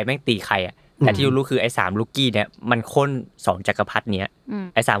ใครแม่งตีใครอ่ะแต่ที่รู้คือไอ้3ลูกกี้เนี่ยมันค้น2จักรพรรดิเนี้ย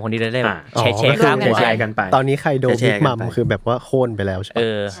ไอ้3คนนี้ได้แบบแชร์ข้ามหัวกันไปตอนนี้ใครโดนบิ๊กมัมคือแบบว่าโค่นไปแล้วใช่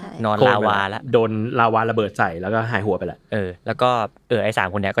นอนลาวาแล้วโดนลาวาระเบิดใส่แล้วก็หายหัวไปแล้วแล้วก็ไอ้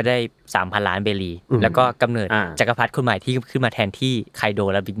3คนเนี้ยก็ได้ 3,000 ล้านเบลีแล้วก็กำเนิดจักรพรรดิคนใหม่ที่ขึ้นมาแทนที่ไคโด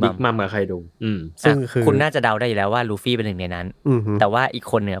และบิ๊กมัมกับไคโดซึ่งคุณน่าจะเดาได้อยู่แล้วว่าลูฟี่เป็นหนึ่งในนั้นแต่ว่าอีก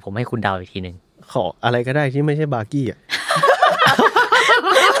คนเนี่ยผมให้คุณเดาอีกทีนึงขออะไรก็ได้ที่ไม่ใช่บาร์กี้อ่ะ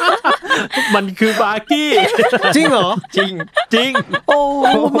มันคือบาร์กี้จริงเหรอจริงโอ้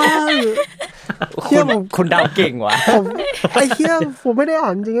ไม่คุณเดาเก่งว่ะไอ้เหี้ยผมไม่ได้อ่า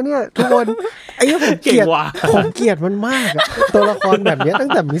นจริงๆเนี่ยทุกคนไอ้เหี้ยผมเกลียดมันมากอะตัวละครแบบนี้ตั้ง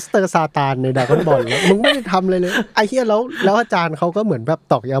แต่มิสเตอร์ซาตานในดราก้อนบอลแล้วมึงไม่ได้ทำเลยไอ้เหี้ยแล้วอาจารย์เขาก็เหมือนแบบ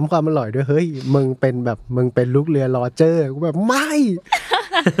ตอกย้ำความอร่อยด้วยเฮ้ยมึงเป็นลูกเรือโรเจอร์กูแบบไม่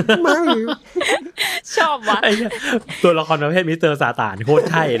ชอบว่ะตัวละครประเภทมิสเตอร์ซาตานโคตร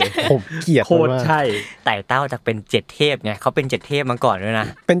ใช่เลยผมเกลียดโคตรใช่ไต่เต้าจากเป็น7เทพไงเขาเป็น7เทพมาก่อนด้วยนะ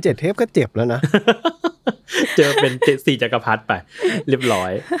เป็น7เทพก็เจ็บแล้วนะเจอเป็น4จักรพรรดิไปเรียบร้อ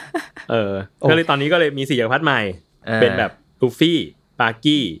ยก็เลยตอนนี้ก็เลยมี4จักรพรรดิใหม่เป็นแบบลูฟี่บาร์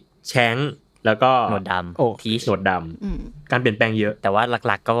กี้แชงค์แล้วก็หนวดดำทีชหนวดดำการเปลี่ยนแปลงเยอะแต่ว่า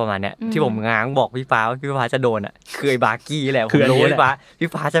หลักๆก็ประมาณเนี้ยที่ผมง้างบอกพี่ฟ้าว่าพี่ฟ้าจะโดนอ่ะคือไอ้บาร์กี้แหละผมรู้เลยว่าพี่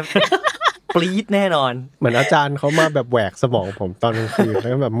ฟ้าจะปรี๊ดแน่นอนเหมือนอาจารย์เขามาแบบแหวกสมองผมตอนกลางคืนแล้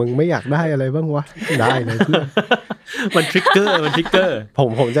วแบบมึงไม่อยากได้อะไรบ้างวะได้เลยเพื่อนมันทริกเกอร์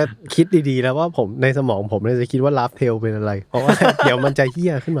ผมจะคิดดีๆแล้วว่าผมในสมองผมจะคิดว่าลาฟเทลเป็นอะไรเพราะว่าเดี๋ยวมันจะเหี้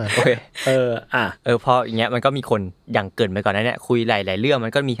ยขึ้นมาโอเคพออย่างเงี้ยมันก็มีคนอย่างเกินไปก่อนนั้นเนี่ยคุยหลายๆเรื่องมั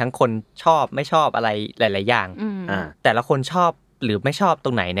นก็มีทั้งคนชอบไม่ชอบอะไรหลายๆอย่างแต่ละคนชอบหรือไม่ชอบต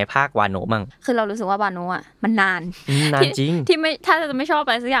รงไหนในภาควาโนะมั่งคือเรารู้สึกว่าวาโนะอ่ะมันนานจริงที่ไม่ถ้าจะไม่ชอบอ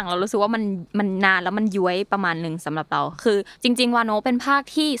ะไรสักอย่างเรารู้สึกว่ามันนานแล้วมันย้วยประมาณนึงสำหรับเราคือจริงๆวาโนะเป็นภาค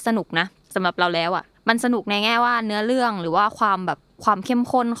ที่สนุกนะสำหรับเราแล้วอ่ะมันสนุกในแง่ว่าเนื้อเรื่องหรือว่าความเข้ม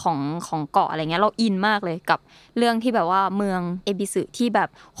ข้นของเกาะอะไรเงี้ยเราอินมากเลยกับเรื่องที่แบบว่าเมืองเอบิสึที่แบบ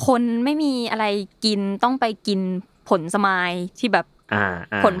คนไม่มีอะไรกินต้องไปกินผลสมายที่แบบ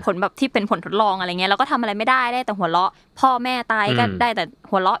ผลแบบที่เป็นผลทดลองอะไรเงี้ยเราก็ทำอะไรไม่ได้แต่หัวเราะพ่อแม่ตายก็ได้แต่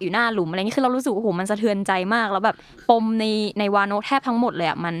หัวเราะอยู่หน้าหลุมอะไรเงี้ยคือเรารู้สึกว่าโหมันสะเทือนใจมากแล้วแบบปมในวาโนะแทบทั้งหมดเลย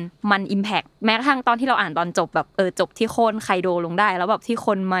อ่ะมันอิมแพคแม้กระทั่งตอนที่เราอ่านตอนจบแบบจบที่โค่นไคโดลงได้แล้วแบบที่ค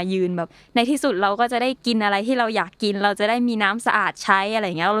นมายืนแบบในที่สุดเราก็จะได้กินอะไรที่เราอยากกินเราจะได้มีน้ำสะอาดใช้อะไรเ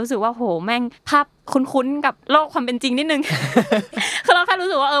งี้ยเรารู้สึกว่าโหแม่งภาพคุ้นๆกับโลกความเป็นจริงนิดนึง คือเราแค่รู้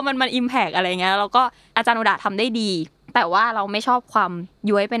สึกว่ามันอิมแพคอะไรเงี้ยแล้วก็อาจารย์โอดะทำได้ดีแต่ว่าเราไม่ชอบความ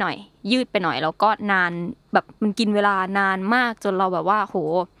ย้วยไปหน่อยยืดไปหน่อยแล้วก็นานแบบมันกินเวลานานมากจนเราแบบว่าโห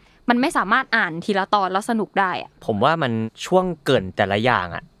มันไม่สามารถอ่านทีละตอนแล้วสนุกได้อะผมว่ามันช่วงเกินแต่ละอย่าง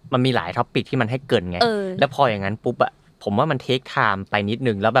อ่ะมันมีหลายท็อปิกที่มันให้เกินไงแล้วพออย่างนั้นปุ๊บอ่ะผมว่ามันเทคไทม์ไปนิด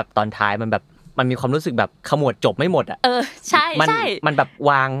นึงแล้วแบบตอนท้ายมันแบบ มันมีความรู้สึกแบบขมวดจบไม่หมดอ่ะใช่มันแบบ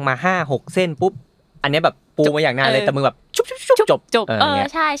วางมา 5-6 เส้นปุ๊บอันนี้แบบปูมาอย่างนานเลยแต่มึงแบบชุบจบ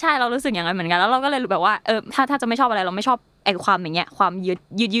ใช่เรารู้สึกอย่างนั้นเหมือนกันแล้วเราก็เลยแบบว่าถ้าจะไม่ชอบอะไรเราไม่ชอบไอ้ความอย่างเงี้ยความ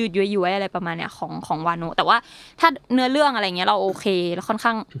ยืดย้วยอะไรประมาณเนี้ยของวาโนะแต่ว่าถ้าเนื้อเรื่องอะไรเงี้ยเราโอเคแล้วค่อนข้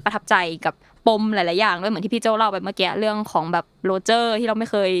างประทับใจกับปมหลายๆอย่างด้วยเหมือนที่พี่โจเล่าไปเมื่อกี้เรื่องของแบบโรเจอร์ที่เราไม่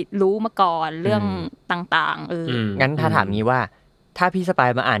เคยรู้มาก่อนเรื่องต่างๆงั้นถ้าถามงี้ว่าถ้าพี่สปาย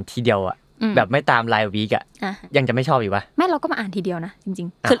มาอ่านทีเดียวอ่ะแบบไม่ตามรายวีคอ่ะยังจะไม่ชอบอยู่ปะไม่เราก็มาอ่านทีเดียวนะจริง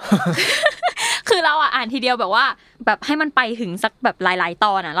ๆคือเราอ่านทีเดียวแบบว่าแบบให้มันไปถึงสักแบบหลายๆต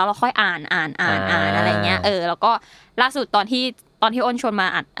อนแล้วเราค่อยอ่านอะไรเงี้ยแล้วก็ล่าสุดตอนที่อ้นชวนมา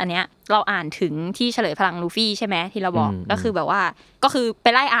อันเนี้ยเราอ่านถึงที่เฉลยพลังลูฟี่ใช่ไหมที่เราบอกก็คือแบบว่าก็คือไป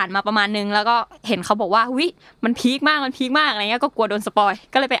ไล่อ่านมาประมาณนึงแล้วก็เห็นเขาบอกว่าอุ๊ยมันพีคมากอะไรเงี้ยก็กลัวโดนสปอย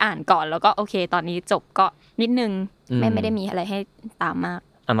ก็เลยไปอ่านก่อนแล้วก็โอเคตอนนี้จบก็นิดนึงไม่ได้มีอะไรให้ตามมาก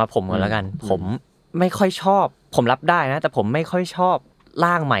มาผมก่อนแล้วกันผมไม่ค่อยชอบผมรับได้นะแต่ผมไม่ค่อยชอบ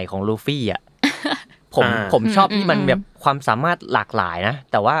ร่างใหม่ของลูฟี่อ่ะผมชอบที่มันแบบความสามารถหลากหลายนะ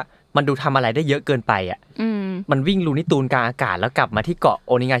แต่ว่ามันดูทำอะไรได้เยอะเกินไปอ่ะมันวิ่งลูนิตูนกลางอากาศแล้วกลับมาที่เกาะโ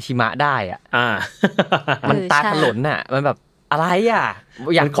อนิงาชิมะได้อ่ะมันตาถลนน่ะมันแบบอะไรอ่ะ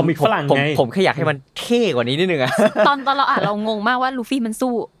อย่างคอมิกฝรั่งไงผมแค่อยากให้มันเท่กว่านี้นิดนึงอ่ะตอนเราอ่านเรางงมากว่าลูฟี่มัน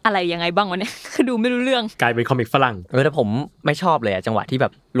สู้อะไรยังไงบ้างวะเนี่ยคือดูไม่รู้เรื่องกลายเป็นคอมิกฝรั่งแต่ผมไม่ชอบเลยอ่ะจังหวะที่แบ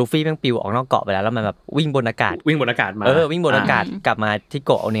บลูฟี่แม่งปลิวออกนอกเกาะไปแล้วมันแบบวิ่งบนอากาศมาวิ่งบนอากาศกลับมาที่เ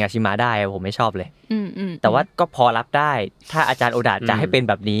กาะโอนิงาชิมะได้ผมไม่ชอบเลยแต่ว่าก็พอรับได้ถ้าอาจารย์โอดะจะให้เป็น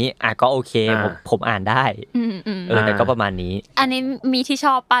แบบนี้ก็โอเคผมอ่านได้แต่ก็ประมาณนี้อันนี้มีที่ช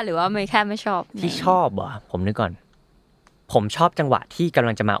อบป่ะหรือว่าไม่แค่ไม่ชอบที่ชอบอ่ะผมนึกก่อนผมชอบจังหวะที่กำ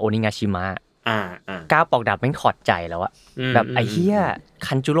ลังจะมาโอนิงาชิมะก้าวปอกดาบแม่งถอดใจแล้วอะแบบไอ้เหี้ย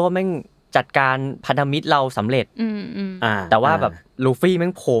คันจูโร่แม่งจัดการพันธมิตรเราสำเร็จแต่ว่าแบบลูฟี่แม่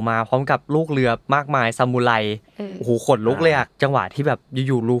งโผล่มาพร้อมกับลูกเรือมากมายซามูไรโอ้โหขนลุกเลยอะจังหวะที่แบบอ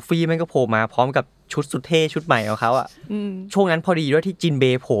ยู่ๆลูฟี่แม่งก็โผล่มาพร้อมกับชุดสุดเท่ชุดใหม่ของเขาอะช่วงนั้นพอดีด้วยที่จินเบ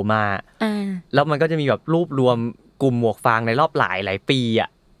ย์โผล่มาแล้วมันก็จะมีแบบรูปรวมกลุ่มหมวกฟางในรอบหลายปีอะ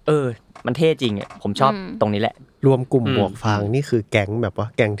มันเท่จริงอ่ะผมชอบตรงนี้แหละรวมกลุ่มหมวกฟางนี่คือแก๊งแบบว่า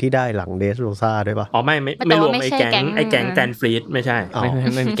แก๊งที่ได้หลังเดสโรซ่าด้วยป่ะไม่รวมไอ้แก๊งแจนฟรีดไม่ใช่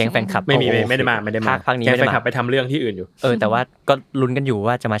ไม่มีแก๊งแฟนคลับไม่ได้มาภาคนี้แก๊งแฟนคลับไปทำเรื่องที่อื่นอยู่แต่ว่าก็ลุ้นกันอยู่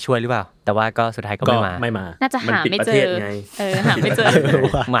ว่าจะมาช่วยหรือเปล่าแต่ว่าก็สุดท้ายก็ไม่มาน่าจะหาไม่เจอหาไม่เจอ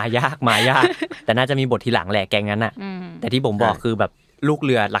มายากแต่น่าจะมีบททีหลังแหละแก๊งนั้นน่ะแต่ที่ผมบอกคือแบบลูกเ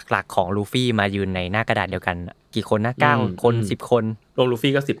รือหลักๆของลูฟี่มายืนในหน้ากระดาษเดียวกันกี่คนนะ9คน10คนรวมลู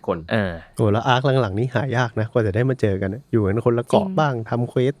ฟี่ก็10คนโอ้แล้วอาร์คหลังๆนี่หายากนะกว่าจะได้มาเจอกันอยู่กันคนละเกาะบ้างทำ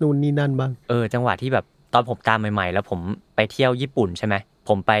เควสนู่นนี่นั่นบ้างจังหวะที่แบบตอนผมตามใหม่ๆแล้วผมไปเที่ยวญี่ปุ่นใช่ไหมผ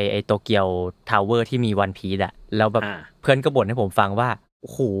มไปไอโตเกียวทาวเวอร์ที่มีวันพีซอะแล้วแบบเพื่อนก็บ่นให้ผมฟังว่าโ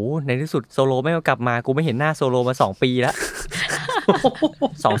อ้โหในที่สุดโซโลไม่กลับมากูไม่เห็นหน้าโซโลมา2 ปีแล้ว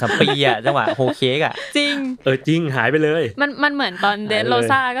2-3 ปีอ่ะจังหวะโฮเค้กอ่ะจริงจริงหายไปเลยมันเหมือนตอนเดสโร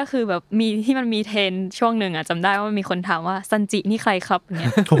ซ่าก็คือแบบมีที่มันมีเทรนช่วงนึงอ่ะจำได้ว่ามีคนถามว่าซันจินี่ใครครับเงี้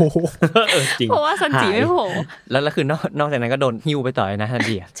ยจริงเพราะว่าซันจิไม่โผล่แล้วคือนอกจากนั้นก็โดนหิ้วไปต่อนะซัน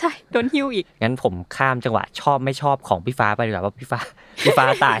จิใช่โดนหิ้วอีกงั้นผมข้ามจังหวะชอบไม่ชอบของพี่ฟ้าไปดีกว่าว่าพี่ฟ้า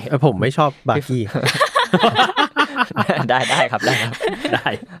ตายผมไม่ชอบบาร์กี้ได้ครับได้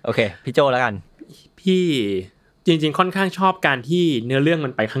โอเคพี่โจแล้วกันพี่จริงๆค่อนข้างชอบการที่เนื้อเรื่องมั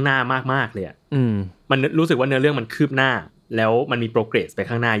นไปข้างหน้ามากๆเลยอ่ะมันรู้สึกว่าเนื้อเรื่องมันคืบหน้าแล้วมันมีโปรเกรสไป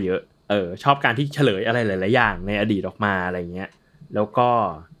ข้างหน้าเยอะชอบการที่เฉลยอะไรหลายๆอย่างในอดีตออกมาอะไรเงี้ยแล้วก็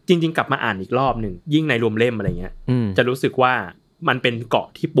จริงๆกลับมาอ่านอีกรอบนึงยิ่งในรวมเล่มอะไรเงี้ยจะรู้สึกว่ามันเป็นเกาะ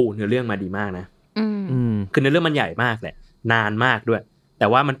ที่ปูเนื้อเรื่องมาดีมากนะคือเนื้อเรื่องมันใหญ่มากแหละนานมากด้วยแต่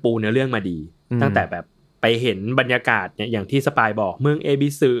ว่ามันปูเนื้อเรื่องมาดีตั้งแต่แบบไปเห็นบรรยากาศเนี่ยอย่างที่สปายบอกเมืองเอบิ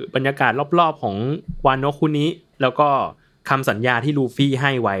สึบรรยากาศรอบๆของวานโนะคุนิแล้วก็คำสัญญาที่ลูฟี่ใ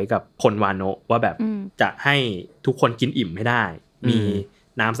ห้ไว้กับคนวานโนะว่าแบบจะให้ทุกคนกินอิ่มให้ได้มี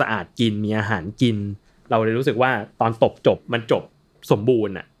น้ำสะอาดกินมีอาหารกินเราเลยรู้สึกว่าตอนจบมันจบสมบูร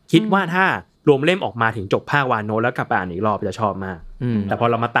ณ์อ่ะคิดว่าถ้ารวมเล่มออกมาถึงจบภาควานโนะแล้วกลับไปอ่านอีกรอบจะชอบมากแต่พอ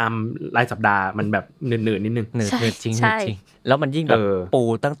เรามาตามรายสัปดาห์มันแบบเนืดๆนิดนึงเนืดจริงแล้วมันยิ่งแบบปู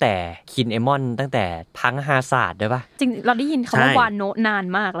ตั้งแต่คินเอมอนตั้งแต่พังฮาซาดด้วยป่ะจริงเราได้ยินคำว่าวานโนะนาน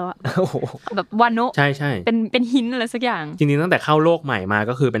มากแล้วอะแบบวานโนะใช่เป็นหินอะไรสักอย่างจริงๆตั้งแต่เข้าโลกใหม่มา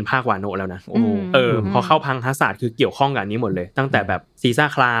ก็คือเป็นภาควานโนะแล้วนะพอเข้าพังฮาซาดคือเกี่ยวข้องกับอันนี้หมดเลยตั้งแต่แบบซีซ่า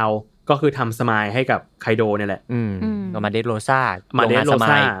คลาวก็คือทำสมายให้กับไคโดเนี่ยแหละก็มาเดสโรซ่า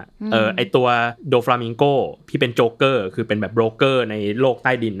ไอตัวโดฟลามิงโกที่เป็นโจ๊กเกอร์คือเป็นแบบโบรกเกอร์ในโลกใ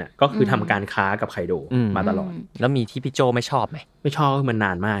ต้ดินน่ะก็คือทำการค้ากับไคโดมาตลอดแล้วมีที่พี่โจไม่ชอบไหมไม่ชอบมันน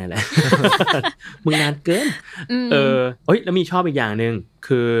านมากเลย มึงนานเกินแล้วมีชอบอีกอย่างนึง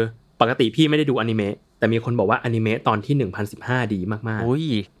คือ ปกติพี่ไม่ได้ดูอนิเมะแต่มีคนบอกว่าอนิเมะตอนที่1015ดีมากๆอุ้ย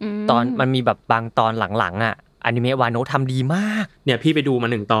ตอนมันมีแบบบางตอนหลังๆอ่ะอนิเมะวาโนะทำดีมากเนี่ยพี่ไปดูมา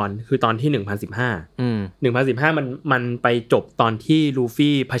1ตอนคือตอนที่1015มันไปจบตอนที่ลู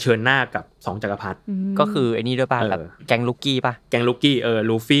ฟี่เผชิญหน้ากับ2จักรพรรดิก็คือไอ้นี่ด้วยป่ะแบบแก๊งลูกี้ป่ะแก๊งลูกี้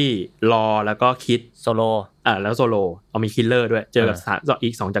ลูฟี่รอแล้วก็คิดโซโลแล้วโซโลเอามีคิลเลอร์ด้วยเจอกับอี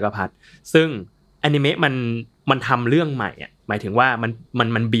ก2จักรพรรดิซึ่งอนิเมะมันทำเรื่องใหม่อ่ะหมายถึงว่า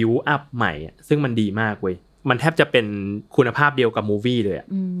มันบิวอัพใหม่อ่ะซึ่งมันดีมากเว้ยมันแทบจะเป็นคุณภาพเดียวกับมูวี่เลยอ่ะ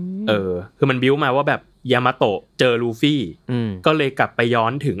คือมันบิวมาว่าแบบยามาโตะเจอลูฟี่ก็เลยกลับไปย้อ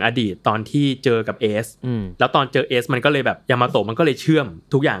นถึงอดีตตอนที่เจอกับเอสแล้วตอนเจอเอสมันก็เลยแบบยามาโตะมันก็เลยเชื่อม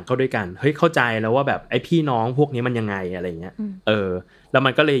ทุกอย่างเข้าด้วยกันเฮ้ยเข้าใจแล้วว่าแบบไอ้พี่น้องพวกนี้มันยังไงอะไรเงี้ยแล้วมั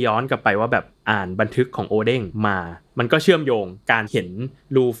นก็เลยย้อนกลับไปว่าแบบอ่านบันทึกของโอเด้งมามันก็เชื่อมโยงการเห็น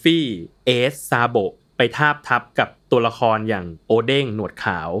ลูฟี่เอสซาโบะไปทาบทับกับตัวละครอย่างโอเด้งหนวดข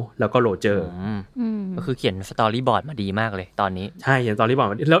าวแล้วก็โรเจอร์ก็คือเขียนสตอรี่บอร์ดมาดีมากเลยตอนนี้ใช่เขียนสตอรี่บอร์ด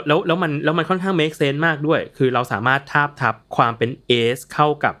แล้วมันค่อนข้างเมคเซนส์มากด้วยคือเราสามารถทาบทับความเป็นเอสเข้า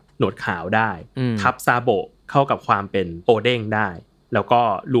กับหนวดขาวได้ทับซาโบะเข้ากับความเป็นโอเด้งได้แล้วก็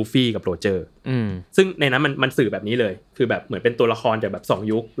ลูฟี่กับโรเจอร์ซึ่งในนั้นมันสื่อแบบนี้เลยคือแบบเหมือนเป็นตัวละครจากแบบ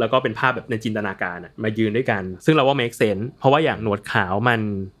2ยุคแล้วก็เป็นภาพแบบในจินตนาการมายืนด้วยกันซึ่งเราว่าเมคเซนส์เพราะว่าอย่างหนวดขาว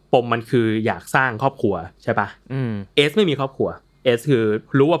ปมมันคืออยากสร้างครอบครัวใช่ปะเอสไม่มีครอบครัวเอสคือ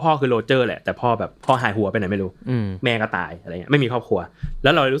รู้ว่าพ่อคือโรเจอร์แหละแต่พ่อหายหัวไปไหนไม่รู้แม่ก็ตายอะไรเงี้ยไม่มีครอบครัวแล้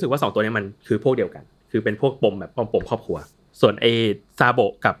วเรารู้สึกว่า2ตัวนี้มันคือพวกเดียวกันคือเป็นพวกปมแบบปมครอบครัวส่วนซาโบ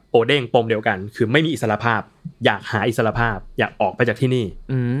ะกับโอเด้งปมเดียวกันคือไม่มีอิสรภาพอยากหาอิสรภาพอยากออกไปจากที่นี่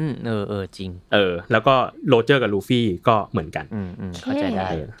จริงแล้วก็โรเจอร์กับลูฟี่ก็เหมือนกันเข้าใจได้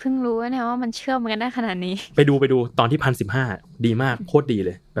เพิ่งรู้นะว่ามันเชื่อมกันได้ขนาดนี้ไปดูตอนที่1015ดีมากโคตรดีเล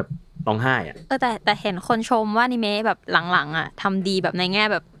ยแบบร้องไห้อ่ะแต่เห็นคนชมว่าอนิเมะแบบหลังๆอ่ะทำดีแบบในแง่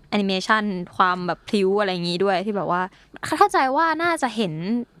แบบแอนิเมชันความแบบพลิ้วอะไรอย่างงี้ด้วยที่แบบว่าเข้าใจว่าน่าจะเห็น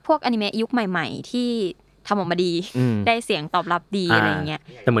พวกอนิเมะยุคใหม่ๆที่ทำออกมาดีได้เสียงตอบรับดีอะไรเงี้ย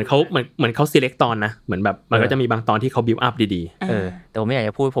แต่เหมือนเขา select ตอนนะเหมือนแบบมันก็จะมีบางตอนที่เขา build up ดีๆแต่ผมไม่อยาก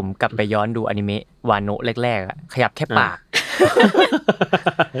จะพูดผมกลับไปย้อนดูอนิเมะวาโนะแรกๆอ่ะขยับแค่ปาก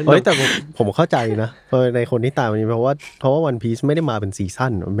เฮ้ยแต่ผมเข้าใจนะในคนที่ตามมันเพราะว่า One Piece ไม่ได้มาเป็นซีซั่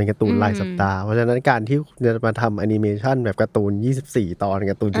นมันเป็นการ์ตูนรายสัปดาห์เพราะฉะนั้นการที่จะมาทำแอนิเมชันแบบการ์ตูน24ตอน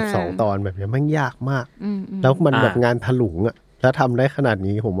การ์ตูน12ตอนแบบนี้มันยากมากแล้วมันแบบงานถลุงอ่ะแล้วทำได้ขนาด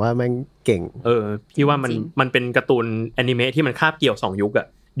นี้ผมว่าแม่งเก่งพี่ว่ามันเป็นการ์ตูนแอนิเมะที่มันคาบเกี่ยว2ยุคอ่ะ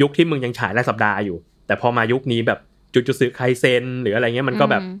ยุคที่มึงยังฉายรายสัปดาห์อยู่แต่พอมายุคนี้แบบจุสึไคเซ็นหรืออะไรเงี้ยมันก็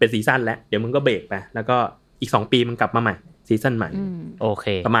แบบเป็นซีซั่นแล้วเดี๋ยวมึงก็เบรกไปแล้วก็อีก2ปีมึงกลับมาใหม่ซีซั่นใหม่โอเค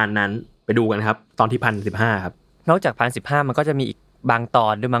ประมาณนั้นไปดูกันครับตอนที่1015ครับนอกจาก1015มันก็จะมีอีกบางตอ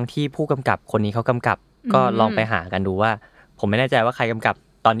นด้วยบางที่ผู้กำกับคนนี้เขากำกับก็ลองไปหากันดูว่าผมไม่แน่ใจว่าใครกำกับ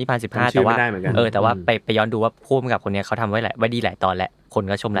ตอนนี้1015แต่ว่าแต่ว่าไปย้อนดูว่าผู้กำกับคนนี้เขาทำไว้ดีหลายตอนและคน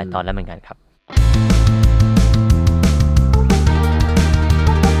ก็ชมหลายตอนแล้วเหมือนกันครับ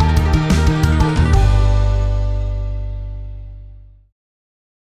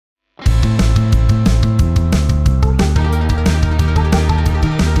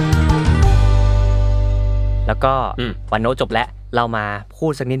แล้วก็วันโน้จบแล้วเรามาพู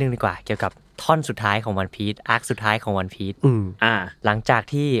ดสักนิดนึงดีกว่าเกี่ยวกับท่อนสุดท้ายของ One Piece อาร์คสุดท้ายของ One Piece หลังจาก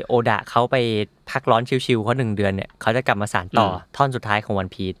ที่โอดะเขาไปพักร้อนชิวๆเขา1เดือนเนี่ยเขาจะกลับมาสานต่อท่อนสุดท้ายของ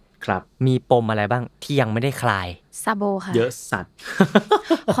One Piece ครับมีปมอะไรบ้างที่ยังไม่ได้คลายซาโบค่ะเยอะสัตว์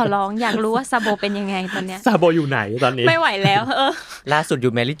ขอร้องอยากรู้ว่าซาโบเป็นยังไงตอนเนี้ยซาโบอยู่ไหนตอนนี้ไม่ไหวแล้วล่าสุดอ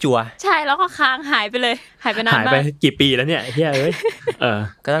ยู่เมลิจัวใช่แล้วก็ค้างหายไปเลยหายไปนานมากหายไปกี่ปีแล้วเนี่ยเฮ้ย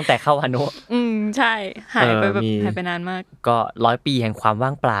ก็ตั้งแต่เข้าวาโนะใช่หายไปแบบหายไปนานมากก็100ปีแห่งความว่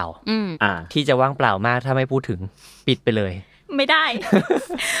างเปล่าที่จะว่างเปล่ามากถ้าไม่พูดถึงปิดไปเลยไม่ได้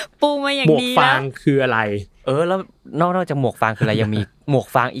ปูมาอย่างดีแล้วหมวกฟางคืออะไรแล้วนอกจากหมวกฟางคืออะไรยังมีหมวก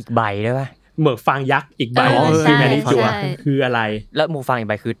ฟางอีกใบด้วยป่ะหมวกฟางยักษ์อีกใบคือแมรี่จัวคืออะไรแล้วหมวกฟางอีก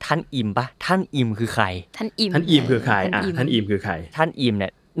ใบคือท่านอิมป่ะท่านอิมคือใครท่านอิมคือใครท่านอิมคือใครท่านอิมเนี่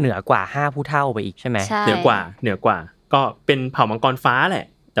ยเหนือกว่า5ผู้เฒ่าไปอีกใช่มั้ยเหนือกว่าก็เป็นเผ่ามังกรฟ้าแหละ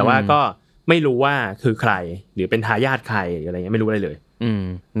แต่ว่าก็ไม่รู้ว่าคือใครหรือเป็นทายาทใครอะไรเงี้ยไม่รู้อะไรเลย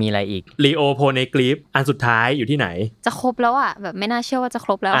มีอะไรอีกลีโอโพเนกลิฟอันสุดท้ายอยู่ที่ไหนจะครบแล้วอ่ะแบบไม่น่าเชื่อว่าจะค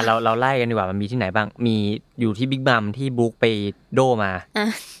รบแล้วเราไล่กันดีกว่ามันมีที่ไหนบ้างมีอยู่ที่บิ๊กบัมที่บุ๊กไปโดมา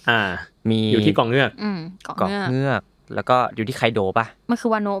มีอยู่ที่กองเงือกกองเงือกแล้วก็อยู่ที่ไคโดป่ะมันคือ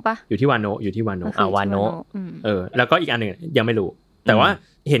วาโนะป่ะอยู่ที่วาโนะวาโนะแล้วก็อีกอันนึงยังไม่รู้แต่ว่า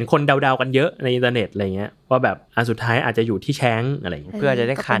เห็นคนเดาๆกันเยอะในอินเทอร์เน็ตอะไรเงี้ยว่าแบบอันสุดท้ายอาจจะอยู่ที่แช้งอะไรเงี้ยเพื่อจะไ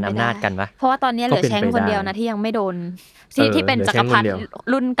ด้คานอำนาจกันป่ะเพราะว่าตอนนี้เหลือแช้งคนเดียวนะที่ยังไม่โดนที่เป็นจักรพรรดิ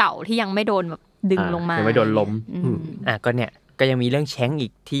รุ่นเก่าที่ยังไม่โดนแบบดึงลงมายังไม่โดนล้มก็เนี่ย ก็ยังมีเรื่องแชงอี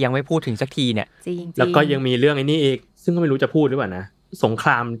กที่ยังไม่พูดถึงสักทีเนี่ยจริงแล้วก็ยังมีเรื่องไอ้นี่อีกซึ่งก็ไม่รู้จะพูดหรือเปล่านะสงคร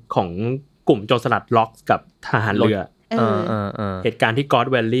ามของกลุ่มโจรสลัดล็อกกับทหารเรือเหตุการณ์ที่กอด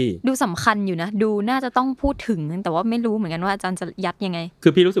แวลลี่ดูสำคัญอยู่นะดูน่าจะต้องพูดถึงแต่ว่าไม่รู้เหมือนกันว่าอาจารย์จะยัดยังไงคื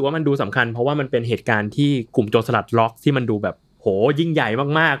อพี่รู้สึกว่ามันดูสำคัญเพราะว่ามันเป็นเหตุการณ์ที่กลุ่มโจรสลัดล็อกที่มันดูแบบโหยิ่งใหญ่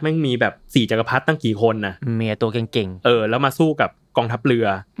มากๆแม่งมีแบบ4จักรพรรดิตั้งกี่คนนะเมียตัวเก่งๆแล้วมาสู้กับกองทัพเรือ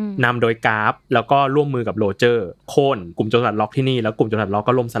นำโดยกราฟแล้วก็ร่วมมือกับโรเจอร์โค่นกลุ่มโจรสลัดล็อกที่นี่แล้วกลุ่มโจรสลัดล็อก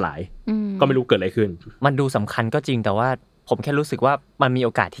ก็ล่มสลายก็ไม่รู้เกิดอะไรขึ้นมันดูสำคัญก็จริงแต่ว่าผมแค่รู้สึกว่ามันมีโอ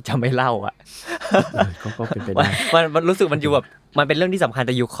กาสที่จะไม่เล่าอ่ะก็เป็นไปได้มันรู้สึกมันอยู่แบบมันเป็นเรื่องที่สำคัญแ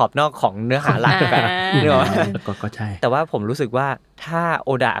ต่อยู่ขอบนอกของเนื้อหาหลักกันเนอะก็ใช่แต่ว่าผมรู้สึกว่าถ้าโอ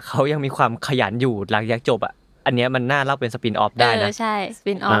ดะเขายังมีความขยันอยู่หลังจากจบอ่ะอันเนี้ยมันน่าเล่าเป็นสปินออฟได้นะใช่ส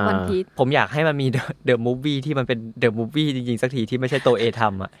ปินออฟวันพีซผมอยากให้มันมีเดอะมูฟวี่ที่มันเป็นเดอะมูฟวี่จริงๆสักทีที่ไม่ใช่โตเอท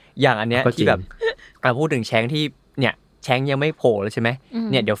ำอ่ะอย่างอันเนี้ยที่แบบพูดถึงแชงที่เนี่ยแชงยังไม่โผล่เลยใช่ไหม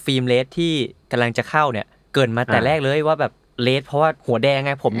เนี่ยเดี๋ยวฟิล์มเลสที่กำลังจะเข้าเนี่ยเกินมาแต่แรกเลยว่าแบบเลสเพราะว่าหัวแดงไ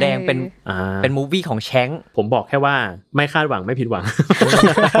งผมแดงเป็นมูฟวี่ของแชงผมบอกแค่ว่าไม่คาดหวังไม่ผิดหวัง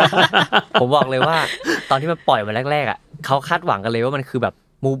ผมบอกเลยว่าตอนที่มันปล่อยมาแรกๆอ่ะเขาคาดหวังกันเลยว่ามันคือแบบ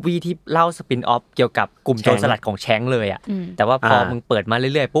มูฟวี่ที่เล่าสปินออฟเกี่ยวกับกลุ่มโจรสลัดของแชงเลยอ่ะแต่ว่าพอมึงเปิดมาเ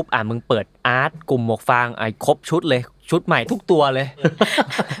รื่อยๆปุ๊บมึงเปิดอาร์ตกลุ่มหมวกฟางครบชุดเลยชุดใหม่ทุกตัวเลย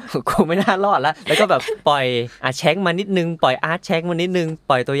กูไม่น่ารอดแล้วก็แบบปล่อยแชงมานิดนึงปล่อยอาร์ตแชงมานิดนึง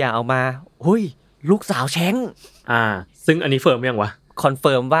ปล่อยตัวอย่างออกมาหุ้ยลูกสาวแชงซึ่งอันนี้เฟิร์มยังวะคอนเ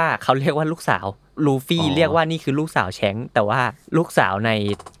ฟิร์มว่าเขาเรียกว่าลูกสาวลูฟี่เรียกว่านี่คือลูกสาวแชงแต่ว่าลูกสาวใน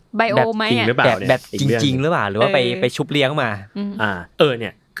ไบโอมั้ยแบบจริงๆหรือเปล่าหรือว่าไปชุบเลี้ยงมาเนี่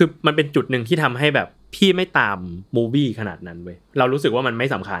ยคือมันเป็นจุดนึงที่ทำให้แบบพี่ไม่ตามมูวี่ขนาดนั้นเว้ยเรารู้สึกว่ามันไม่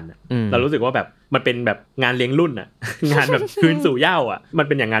สำคัญเรารู้สึกว่าแบบมันเป็นแบบงานเลี้ยงรุ่นงานแบบคืนสู่เหย้ามันเ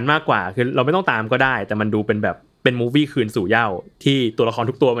ป็นอย่างนั้นมากกว่าคือเราไม่ต้องตามก็ได้แต่มันดูเป็นแบบเป็นมูฟวี่คืนสู่เหย้าที่ตัวละคร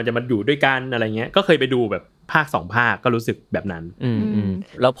ทุกตัวมันจะมาอยู่ด้วยกันอะไรเงี้ยก็เคยไปดูแบบภาค2ภาคก็รู้สึกแบบนั้น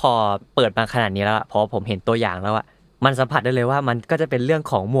แล้วพอเปิดมาขนาดนี้แล้วพอผมเห็นตัวอย่างแล้วมันสัมผัสได้เลยว่ามันก็จะเป็นเรื่อง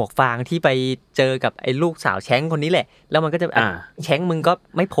ของหมวกฟางที่ไปเจอกับไอ้ลูกสาวแชงคนนี้แหละแล้วมันก็จะแชงมึงก็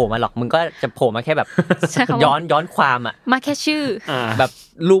ไม่โผล่มาหรอกมึงก็จะโผล่มาแค่แบบย้อนความมาแค่ชื่อแบบ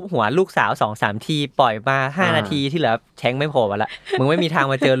รูปหัวลูกสาว 2-3 ทีปล่อยมา5นาทีที่เหลือแชงไม่โผล่มาละมึงไม่มีทาง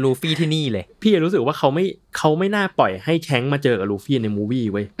มาเจอลูฟี่ที่นี่เลยพี่รู้สึกว่าเขาไม่น่าปล่อยให้แชงมาเจอกับลูฟี่ในมูวี่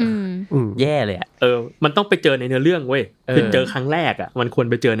เว้ยแย่เลยมันต้องไปเจอในเนื้อเรื่องเว้ยคือเจอครั้งแรกมันควร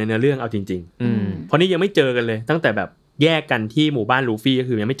ไปเจอในเนื้อเรื่องเอาจริงๆเพราะนี่ยังไม่เจอกันเลยตั้งแต่แบบแยกกันที่หมู่บ้านลูฟี่ก็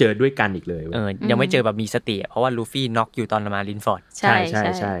คือยังไม่เจอด้วยกันอีกเลยยังไม่เจอแบบมีสติเพราะว่าลูฟี่น็อกอยู่ตอนมารินฟอร์ดใช่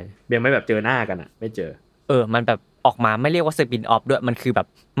ยังไม่แบบเจอหน้ากันไม่เจอมันแบบออกมาไม่เรียกว่าสปินออฟด้วยมันคือแบบ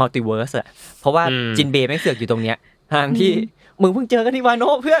มัลติเวิร์สเพราะว่าจินเบย์แม่งเสือกอยู่ตรงเนี้ยทางที่มึงเพิ่งเจอกันที่วาโน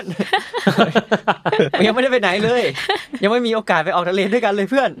ะเพื่อนยังไม่ได้ไปไหนเลยยังไม่มีโอกาสไปออกทะเลด้วยกันเลย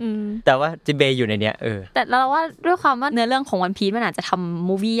เพื่อนแต่ว่าจินเบย์อยู่ในเนี้ยแต่เราว่าด้วยความว่าเนื้อเรื่องของวันพีซมันอาจจะทำ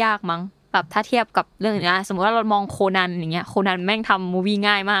มูฟวี่ยากมั้งแบบถ้าเทียบกับเรื่องอื่นนะสมมติว่าเรามองโคนันอย่างเงี้ยโคนันแม่งทำมูวี่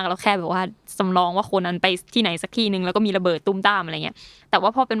ง่ายมากแล้วแค่แบบว่าสำรองว่าโคนันไปที่ไหนสักที่นึงแล้วก็มีระเบิดตุ้มต้ามอะไรเงี้ยแต่ว่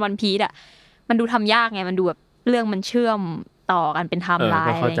าพอเป็นวันพีซมันดูทำยากไงมันดูแบบเรื่องมันเชื่อมต่อกันเป็นไทม์ไล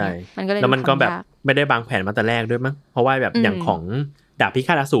น์อะไรเงี้ยมันก็เลยแล้วมันก็แบบไม่ได้วางแผนมาแต่แรกด้วยมั้งเพราะว่าแบบอย่างของดาบพิฆ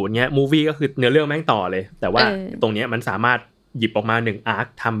าตอสูรเงี้ยมูวี่ก็คือเนื้อเรื่องแม่งต่อเลยแต่ว่าตรงเนี้ยมันสามารถหยิบออกมา1อาร์ค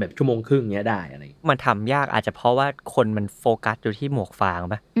ทำแบบชั่วโมงครึ่งเงี้ยได้อะไรมันทำยากอาจจะเพราะว่าคนมันโฟกัสอยู่ที่หมวกฟาง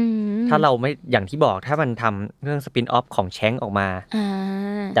ป่ะถ้าเราไม่อย่างที่บอกถ้ามันทำเรื่องสปินออฟของแชงออกมา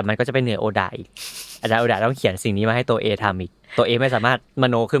แต่มันก็จะไปเหนือโอดาอีกอาจารย์โอดาต้องเขียนสิ่งนี้มาให้ตัว A ทำอีกตัว A ไม่สามารถม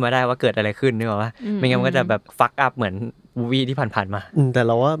โนขึ้นมาได้ว่าเกิดอะไรขึ้นนึกออกป่ะไม่งั้นมันก็จะแบบฟักอัพเหมือนมูวี่ที่ผ่านๆมาแต่เ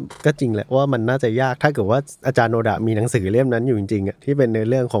ราว่าก็จริงแหละว่ามันน่าจะยากถ้าเกิดว่าอาจารย์โอดะมีหนังสือเล่มนั้นอยู่จริงๆที่เป็นเนื้อ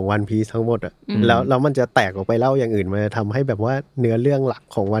เรื่องของ One Piece ทั้งหมดแล้วมันจะแตกออกไปเล่าอย่างอื่นมาทำให้แบบว่าเนื้อเรื่องหลัก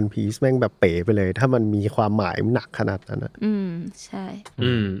ของ One Piece แม่งแบบเป๋ไปเลยถ้ามันมีความหมายหนักขนาดนั้นใช่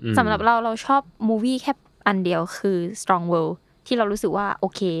สำหรับเราชอบมูวี่แค่อันเดียวคือ Strong World ที่เรารู้สึกว่าโอ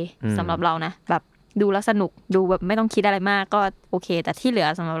เคสำหรับเรานะแบบดูแล้วสนุกดูแบบไม่ต้องคิดอะไรมากก็โอเคแต่ที่เหลือ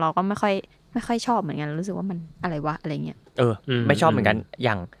สำหรับเราก็ไม่ค่อยชอบเหมือนกันรู้สึกว่ามันอะไรวะอะไรเงี้ยไม่ชอบเหมือนกันอ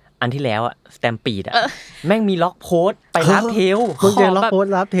ย่างอันที่แล้วสแตมปีดแม่งมีล็อกโพสไปรับเทลมึงเจอล็อกโพส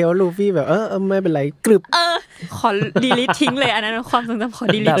รับเทลลูฟี่แบบไม่เป็นไรกรึบขอดีลิททิ้งเลยอันนั้นความทรงจำขอ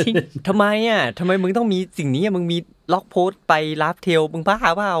ดีลิททิ้งทำไมมึงต้องมีสิ่งนี้มึงมีล็อกโพสไปรับเทลมึงบ้า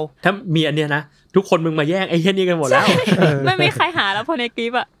เปล่าถ้ามีอันเนี้ยนะทุกคนมึงมาแย่งไอ้เหี้ยนี่กันหมดแล้วไม่มีใครหาแล้วพอในคลิ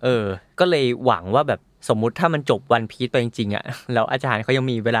ปก็เลยหวังว่าแบบสมมุติถ้ามันจบวันพีซไปจริงๆแล้วอาจารย์เขายัง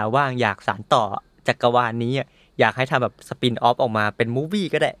มีเวลาว่างอยากสานต่อจักรวาลนี้อยากให้ทำแบบสปินออฟออกมาเป็นมูฟวี่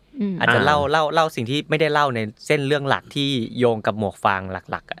ก็ได้อาจจะเล่าสิ่งที่ไม่ได้เล่าในเส้นเรื่องหลักที่โยงกับหมวกฟาง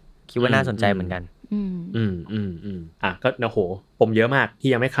หลักๆคิดว่าน่าสนใจเหมือนกัน ก็โอ้โหปมเยอะมาก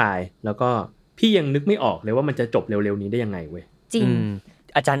ที่ยังไม่คลายแล้วก็พี่ยังนึกไม่ออกเลยว่ามันจะจบเร็วๆนี้ได้ยังไงเว้ยจริง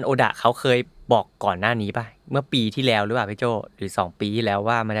อาจารย์โอดะเขาเคยบอกก่อนหน้านี้ป่ะเมื่อปีที่แล้วหรือเปล่าพี่โจหรือ2ปีที่แล้ว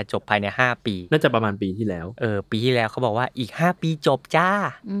ว่ามันจะจบภายใน5ปีน่าจะประมาณปีที่แล้วปีที่แล้วเขาบอกว่าอีก5ปีจบจ้า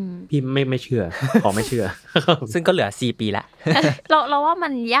พี่ไม่เชื่อขอไม่เชื่อ ซึ่งก็เหลือ4ปีละเราว่ามั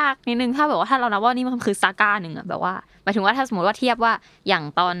นยากนิดนึงถ้าแบบว่าถ้าเรานับว่านี่มันคือซาก้านึงอ่ะแบบว่าหมายถึงว่าถ้าสมมติว่าเทียบว่าอย่าง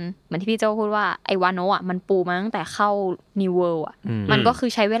ตอนเหมือนที่พี่โจพูดว่าไอ้วาโนะอ่ะมันปูมาตั้งแต่เข้า New World อ่ะมันก็คือ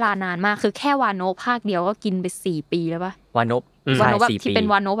ใช้เวลานานมากคือแค่วาโนะภาคเดียวก็กินไป4ปีแล้วป่ะวาโนะแบบที่เป็น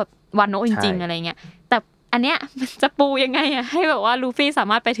วาโนะแบบวาโนะจริงๆอะไรเงี้ยแต่อันเนี้ยมันจะปูยังไงอ่ะให้แบบว่าลูฟี่สา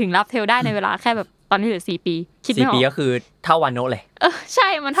มารถไปถึงรับเทลได้ในเวลาแค่แบบตอนนี้เหลือ4ปีคิดไม่ออก4ปีก็คือเท่าวาโนะเลยใช่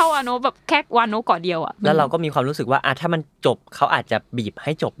มันเท่าวาโนะแบบแค่วาโนะก่อเดียวอ่ะแล้วเราก็มีความรู้สึกว่าถ้ามันจบเขาอาจจะบีบใ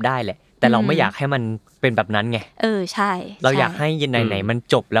ห้จบได้แหละแต่เราไม่อยากให้มันเป็นแบบนั้นไงใช่เราอยากให้ยันไหนๆมัน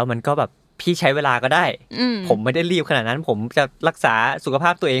จบแล้วมันก็แบบพี่ใช้เวลาก็ได้ผมไม่ได้รีบขนาดนั้นผมจะรักษาสุขภา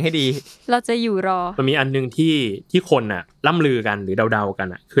พตัวเองให้ดีเราจะอยู่รอมันมีอันนึงที่คนน่ะล่ำลือกันหรือเดาๆกัน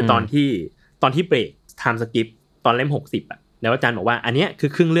อ่ะคือตอนที่เบรกไทม์สกิปตอนเล่ม60อ่ะแล้วอาจารย์บอกว่าอันเนี้ยคือ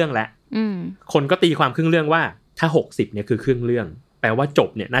ครึ่งเรื่องแล้วคนก็ตีความครึ่งเรื่องว่าถ้า60เนี่ยคือครึ่งเรื่องแปลว่าจบ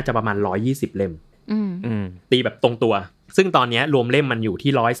เนี่ยน่าจะประมาณ120เล่มตีแบบตรงตัวซึ่งตอนนี้รวมเล่มมันอยู่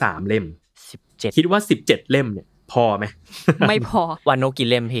ที่103เล่ม17คิดว่า17เล่มเนี่ยพอไหม ไม่พอวาโนะกี่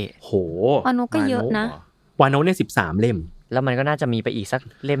เล่มพี่โหวาโนะก็เยอะนะวาโนะเนี่ย13เล่มแล้วมันก็น่าจะมีไปอีกสัก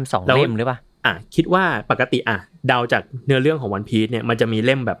เล่ม2เล่มหรือเปล่าคิดว่าปกติเดาจากเนื้อเรื่องของวันพีซเนี่ยมันจะมีเ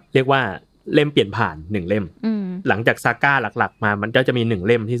ล่มแบบเรียกว่าเล่มเปลี่ยนผ่าน1เล่มหลังจากซาก้าหลักๆมามันก็จะมี1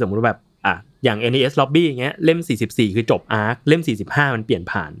เล่มที่สมมุติว่าแบบอย่าง NES Lobby อย่างเงี้ยเล่ม44คือจบอาร์คเล่ม45มันเปลี่ยน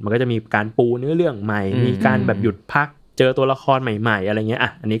ผ่านมันก็จะมีการปูเนื้อเรื่องใหม่มีการแบบหยุดพักเจอตัวละครใหม่ๆอะไรเงี้ย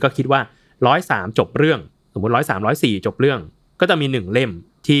อันนี้ก็คิดว่า103จบเรื่องสมมุติ103 104จบเรื่องก็จะมี1เล่ม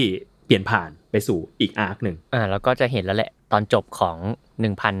ที่เปลี่ยนผ่านไปสู่อีกอาร์คนึงแล้วก็จะเห็นแล้วแหละตอนจบของ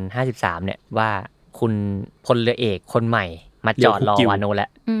1053เนี่ยว่าคุณพลเรือเอกคนใหม่มาจอดรอวาโนะแล้ว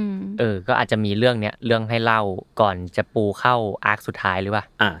ก็อาจจะมีเรื่องเนี้ยเรื่องให้เล่าก่อนจะปูเข้าอาร์คสุดท้ายหรือว่า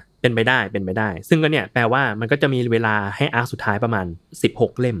เป็นไปได้ซึ่งก็เนี่ยแปลว่ามันก็จะมีเวลาให้อาร์คสุดท้ายประมาณ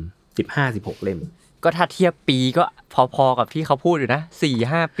16เล่ม15-16เล่มก็ถ้าเทียบปีก็พอๆกับที่เขาพูดอยู่นะ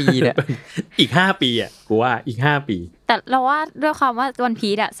 4-5 ปีเนี่ย อีก5ปีกูว่าอีก5ปีแต่เราว่าด้วยความว่าวันพี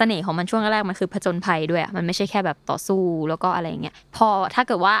ซเสน่ห์ของมันช่วงแรกมันคือผจญภัยด้วยมันไม่ใช่แค่แบบต่อสู้แล้วก็อะไรอย่างเงี้ยพอถ้าเ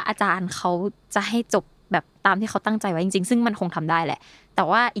กิดว่าอาจารย์เขาจะให้จบแบบตามที่เขาตั้งใจไว้จริงๆซึ่งมันคงทำได้แหละแต่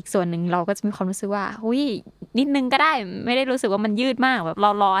ว่าอีกส่วนนึงเราก็จะมีความรู้สึกว่าหุ้ยนิดนึงก็ได้ไม่ได้รู้สึกว่ามันยืดมากแบบ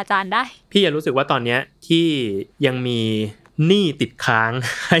รออาจารย์ได้พี่รู้สึกว่าตอนเนี้ยที่ยังมีหนี้ติดค้าง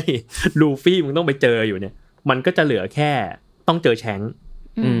ให้ลูฟี่มึงต้องไปเจออยู่เนี่ยมันก็จะเหลือแค่ต้องเจอแชงค์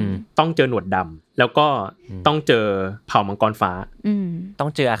ต้องเจอหนวดดำแล้วก็ต้องเจอเผ่ามังกรฟ้าต้อ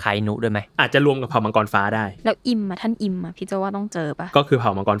งเจออาคาอินุด้วยไหมอาจจะรวมกับเผ่ามังกรฟ้าได้แล้วท่านพี่โจว่าต้องเจอปะก็คือเผ่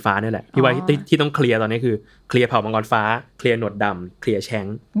ามังกรฟ้านี่แหละที่ว่าที่ต้องเคลียร์ตอนนี้คือเคลียร์เผ่ามังกรฟ้าเคลียร์หนวดดำเคลียร์แชง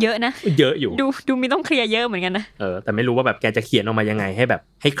ค์เยอะนะเยอะอยู่ดูมีต้องเคลียร์เยอะเหมือนกันนะแต่ไม่รู้ว่าแบบแกจะเขียนออกมายังไงให้แบบ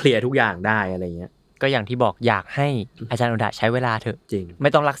ให้เคลียร์ทุกอย่างได้อะไรเงี้ยก็อย่างที่บอกอยากให้อาจารย์โอดะใช้เวลาเถอะจริงไม่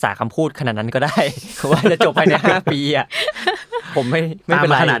ต้องรักษาคำพูดขนาดนั้นก็ได้ว่าจะจบภายใน5ปีผมไม่เป็น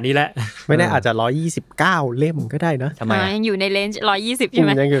ไรขนาดนี้แหละไม่แน่อาจจะ129เล่มก็ได้นะทำไมยังอยู่ในเลนจ์120ใช่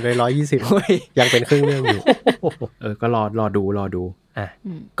มั้ยยังอยู่ใน120ยังเป็นครึ่งเรื่องอยู่ก็รอดู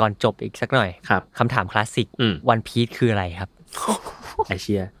ก่อนจบอีกสักหน่อยครับคำถามคลาสสิกวันพีซคืออะไรครับไอเ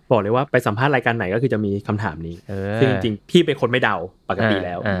ชียบอกเลยว่าไปสัมภาษณ์รายการไหนก็คือจะมีคำถามนี้ซึ่งจริงๆพี่เป็นคนไม่เดาปกติแ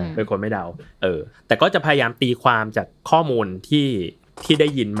ล้วเป็นคนไม่เดาแต่ก็จะพยายามตีความจากข้อมูลที่ได้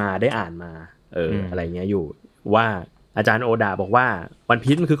ยินมาได้อ่านมาอะไรเงี้ยอยู่ว่าอาจารย์โอดาบอกว่าวัน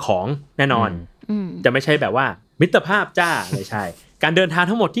พีซมันคือของแน่นอนจะไม่ใช่แบบว่ามิตรภาพจ้าไม่ใช่การเดินทาง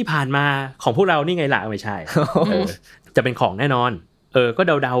ทั้งหมดที่ผ่านมาของพวกเรานี่ไงล่ะไม่ใช่จะเป็นของแน่นอนก็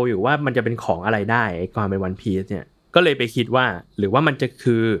เดาๆอยู่ว่ามันจะเป็นของอะไรได้ก่อนเป็นวันพีซเนี่ยก็เลยไปคิดว่าหรือว่ามันจะ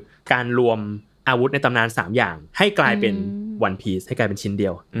คือการรวมอาวุธในตำนาน3อย่างให้กลายเป็นวันพีซให้กลายเป็นชิ้นเดี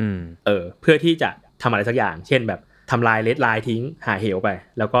ยวเพื่อที่จะทำอะไรสักอย่างเช่นแบบทำลายเลดไลน์ทิ้งหาเหวไป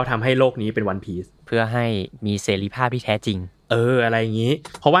แล้วก็ทำให้โลกนี้เป็นวันพีซเพื่อให้มีเสรีภาพที่แท้จริงอะไรอย่างนี้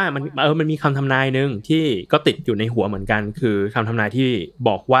เพราะว่ามันมีคำทำนายนึงที่ก็ติดอยู่ในหัวเหมือนกันคือคำทำนายที่บ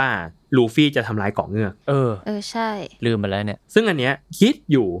อกว่าลูฟี่จะทำลายเกาะเงือกใช่ลืมไปแล้วเนี่ยซึ่งอันเนี้ยคิด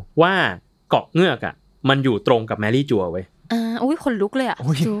อยู่ว่าเกาะเงือกมันอยู่ตรงกับแมรี่จัวเว้ยอุ้ยคนลุกเลย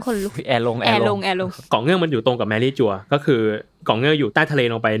ดูคนลุกแอร์ลงเกาะเงือกมันอยู่ตรงกับแมรี่จัวก็คือเกาะเงือกอยู่ใต้ทะเล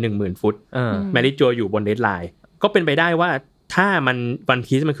ลงไป 10,000 ฟุตแมรี่จัวอยู่บนเดดไลน์ก็เป็นไปได้ว่าถ้ามันวัน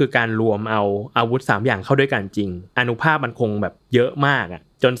พีซมันคือการรวมเอาอาวุธ3อย่างเข้าด้วยกันจริงอานุภาพมันคงแบบเยอะมาก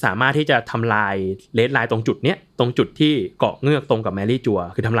จนสามารถที่จะทำลายเดดไลน์ตรงจุดเนี้ยตรงจุดที่เกาะเงือกตรงกับแมรี่จัว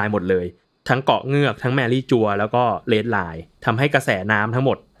คือทำลายหมดเลย ทั้งเกาะเงือกทั้งแมรี่จัวแล้วก็เรดไลน์ทำให้กระแสน้ำทั้งห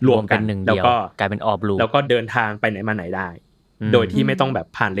มดรวมกันแล้วก็กลายเป็นออลบลูแล้วก็เดินทางไปไหนมาไหนได้โดยที่ไม่ต้องแบบ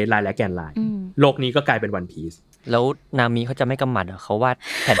ผ่านเรดไลน์และแกนไลน์โลกนี้ก็กลายเป็นวันพีซแล้วนามิเขาจะไม่กำหมัดเหรอเขาวาด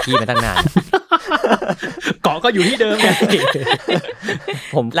แผนที่มาตั้งนาน เกาะก็อยู่ที่เดิมไง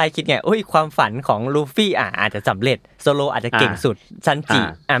ผมไล่คิดไงความฝันของลูฟี่อาจจะสำเร็จโซโลอาจจะเก่งสุดซันจิ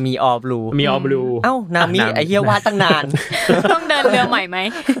มีออลบลูเอ้านามิไอ้เหี้ยวาดตั้งนานต้องเดินเรือใหม่ไหม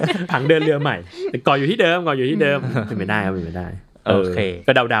ผังเดินเรือใหม่เกาะอยู่ที่เดิมเป็นไม่ได้ครับเป็นไม่ได้โอเค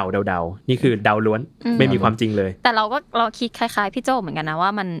ก็เดานี่คือเดาล้วนไม่มีความจริงเลยแต่เราคิดคล้ายๆพี่โจเหมือนกันนะว่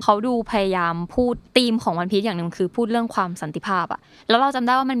ามันเขาดูพยายามพูดธีมของวันพีซอย่างนึงคือพูดเรื่องความสันติภาพอ่ะแล้วเราจำไ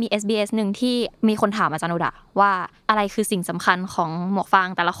ด้ว่ามันมี SBS นึงที่มีคนถามอาจารย์โอดะว่าอะไรคือสิ่งสำคัญของหมวกฟาง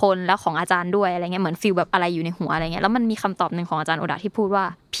แต่ละคนแล้วของอาจารย์ด้วยอะไรเงี้ยเหมือนฟีลแบบอะไรอยู่ในหัวอะไรเงี้ยแล้วมันมีคำตอบนึงของอาจารย์โอดะที่พูดว่า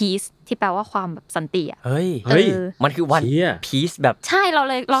peace ที่แปลว่าความแบบสันติอ่ะเฮ้ยมันคือวัน peace แบบใช่เรา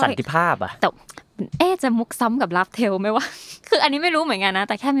สันติภาพอ่ะแต่จะมุกซ้ำกับลับเทลไหมวะคืออันนี้ไม่รู้เหมือนกันนะ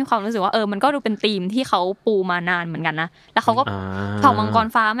แต่แค่มีความรู้สึกว่ามันก็ดูเป็นธีมที่เขาปูมานานเหมือนกันนะแล้วเขาก็เผ่ามังกร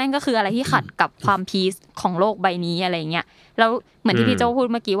ฟ้าแม่งก็คืออะไรที่ขัดกับความพีซของโลกใบนี้อะไรเงี้ยแล้วเหมือนที่พี่โจพูด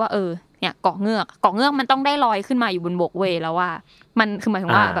เมื่อกี้ว่าเนี่ยเกาะเงือกมันต้องได้ลอยขึ้นมาอยู่บนบกเว้ยแล้วว่ามันคือหมายถึ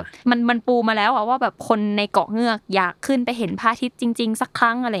งว่าแบบมันปูมาแล้วว่าแบบคนในเกาะเงือกอยากขึ้นไปเห็นพระอาทิตย์จริงๆสักค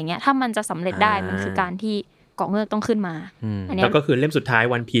รั้งอะไรเงี้ยถ้ามันจะสำเร็จได้มันคือการที่เกาะเงือกต้องขึ้นมาอันนี้แล้วก็คือเล่มสุดท้าย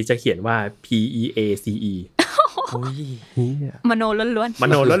วันพีซจะเขียนว่า PEACE โอ้ยมโนล้วนๆม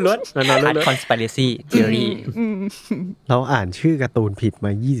โนล้วนๆ conspiracy theory เราอ่านชื่อการ์ตูนผิดม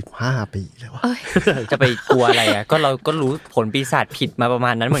า25ปีแล้วว่ะจะไปกลัวอะไรอ่ะก็เราก็รู้ผลปีศาจผิดมาประม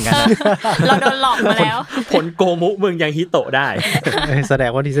าณนั้นเหมือนกันนะเราโดนหลอกมาแล้วผลโกมุมึงยังฮิโตะได้แสด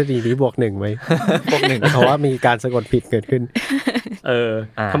งว่าทฤษฎีนี้บวก1มั้ยบวก1เพราะว่ามีการสะกดผิดเกิดขึ้น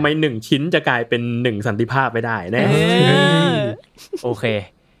ทำไม1ชิ้นจะกลายเป็น1สันติภาพไม่ได้แน่โอเค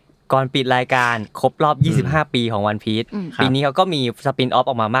ก่อนปิดรายการครบรอบ25ปีของ One Piece ปีนี้เขาก็มีสปินออฟ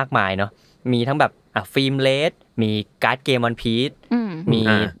ออกมามากมายเนาะมีทั้งแบบฟิล์มเลสมีการ์ดเกม One Piece มี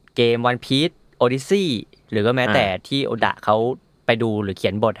เกม One Piece Odyssey หรือก็แม้แต่ที่โอดะเขาไปดูหรือเขี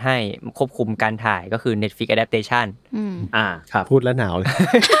ยนบทให้ควบคุมการถ่ายก็คือ Netflix Adaptation ครับพูดแล้วหนาวเลย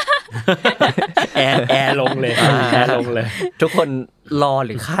แอร์ลงเลยทุกคนรอห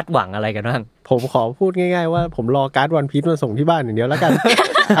รือคาดหวังอะไรกันบ้างผมขอพูดง่ายๆว่าผมรอการ์ดวันพีซมาส่งที่บ้านอย่างเดียวแล้วกัน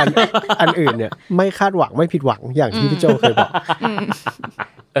อันอื่นเนี่ยไม่คาดหวังไม่ผิดหวังอย่างที่พี่โจเคยบอก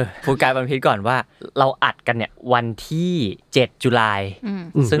พูดการ์ดวันพีซก่อนว่าเราอัดกันเนี่ยวันที่7ตุลาค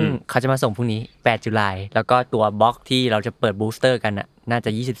มซึ่งเขาจะมาส่งพรุ่งนี้8ตุลาคมแล้วก็ตัวบ็อกที่เราจะเปิดบูสเตอร์กันน่าจะ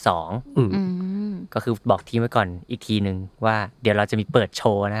22ก็คือบอกทีไว้ก่อนอีกทีนึงว่าเดี๋ยวเราจะมีเปิดโช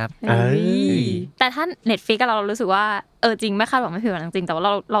ว์นะครับแต่ถ้า Netflix ก็เรารู้สึกว่าจริงไม่คาดหวังไม่ผิดหวังจริงแต่ว่า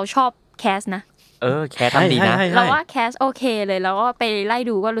เราชอบแคสนะแคสทำดีนะเราว่าแคสโอเคเลยแล้วก็ไปไล่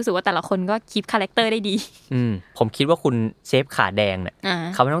ดูก็รู้สึกว่าแต่ละคนก็คีปคาแรคเตอร์ได้ดีผมคิดว่าคุณเซฟขาแดงเนี่ย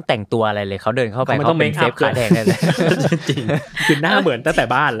เขาไม่ต้องแต่งตัวอะไรเลยเขาเดินเข้าไปเขาเป็นเซฟขาแดงได้เลยจริงคือหน้าเหมือนตั้งแต่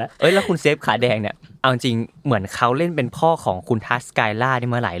บ้านแล้วแล้วคุณเซฟขาแดงเนี่ยเอาจริงเหมือนเขาเล่นเป็นพ่อของคุณทัสสกายล่าที่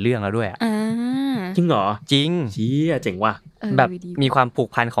มาหลายเรื่องแล้วด้วยจริงเหรอจริงเชี่ยเจ๋งว่ะแบบมีความผูก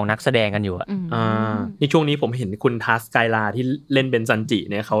พันของนักแสดงกันอยู่นี่ช่วงนี้ผมเห็นคุณทัสสกายล่าที่เล่นเป็นซันจิ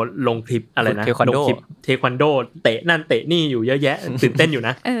เนี่ยเขาลงคลิปอะไรนะลงคลิปเทควันโดเตะนั่นเตะนี่อยู่เยอะแยะตื่นเต้นอยู่น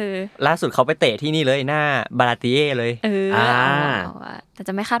ะล่าสุดเขาไปเตะที่นี่เลยหน้าบาราติเย่เลยแต่จ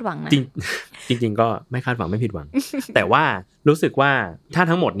ะไม่คาดหวังนะจริงก็ไม่คาดหวังไม่ผิดหวังแต่ว่ารู้สึกว่าถ้า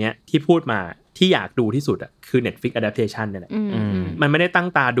ทั้งหมดเนี้ยที่พูดมาที่อยากดูที่สุดคือ Netflix Adaptation นี่แหละมันไม่ได้ตั้ง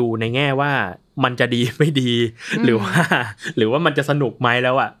ตาดูในแง่ว่ามันจะดีไม่ดีหรือว่ามันจะสนุกไหมแ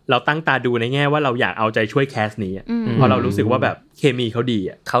ล้วเราตั้งตาดูในแง่ว่าเราอยากเอาใจช่วยแคสนี้เพราะเรารู้สึกว่าแบบเคมีเขาดี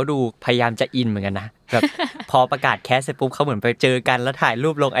เขาดูพยายามจะอินเหมือนกันนะแบบพอประกาศแคสเสร็จปุ๊บเขาเหมือนไปเจอกันแล้วถ่ายรู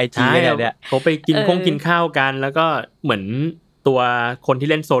ปลง IG อะไรเนี่ยเขาไปกินข้าวกันแล้วก็เหมือนตัวคนที่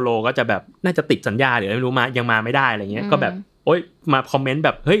เล่นโซโลก็จะแบบน่าจะติดสัญญาหรือไม่รู้มายังมาไม่ได้อะไรเงี้ยก็แบบมาคอมเมนต์แบ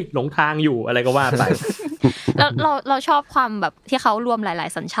บเฮ้ยหลงทางอยู่อะไรก็ว่าไปแล้วเราชอบความแบบที่เขารวมหลาย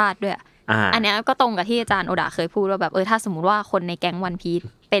ๆสัญชาติด้วยอันนี้ก็ตรงกับที่อาจารย์โอดะเคยพูดว่าแบบถ้าสมมุติว่าคนในแก๊งวันพีซ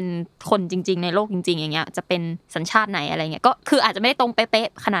เป็นคนจริงๆในโลกจริงๆอย่างเงี้ยจะเป็นสัญชาติไหนอะไรเงี้ยก็คืออาจจะไม่ได้ตรงเป๊ะ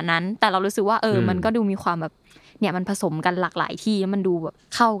ๆขนาดนั้นแต่เรารู้สึกว่ามันก็ดูมีความแบบเนี่ยมันผสมกันหลากหลายที่มันดูแบบ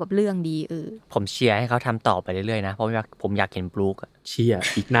เข้ากับเรื่องดีผมเชียร์ให้เขาทำต่อไปเรื่อยๆนะเพราะผมอยากเห็นบลูคเชียร์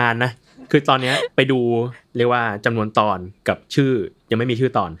อีกนานนะคือตอนนี้ไปดูเรียกว่าจำนวนตอนกับชื่อยังไม่มีชื่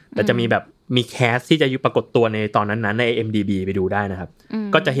อตอนแต่จะมีแบบมีแคสที่จะอยู่ปรากฏตัวในตอนนั้นๆใน IMDb ไปดูได้นะครับ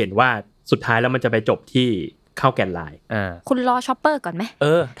ก็จะเห็นว่าสุดท้ายแล้วมันจะไปจบที่เข้าแกนไลน์คุณรอช็อปเปอร์ก่อนไหม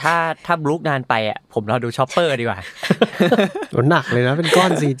ถ้าบลูคนานไปผมรอดูช็อปเปอร์ดีกว่าหนักเลยนะเป็นก้อ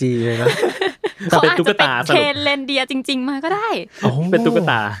น CG เลยนะ เป็นตุ๊กตาส เท รุป นเลนเดียจริงๆมาก็ได้ เป็นตุ๊ก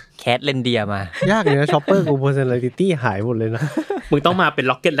ตาแคทเลนเดียมาย ากเลยนะช็อปเปอร์กู personality หายหมดเลยนะมึงต้องมาเป็น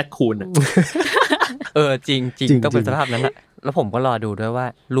ล็อกเก็ตและคูนอ่ะจริงต้องเป็นสภาพนั้นแหละแล้วผมก็รอดูด้วยว่า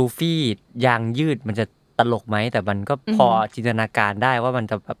ลูฟี่ยางยืดมันจะตลกไหมแต่มันก็พอจินตนาการได้ว่ามัน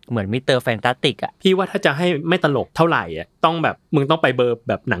จะแบบเหมือนมิสเตอร์แฟนตาสติกอ่ะพี่ว่าถ้าจะให้ไม่ตลกเท่าไหร่อ่ะต้องแบบมึงต้องไปเบอร์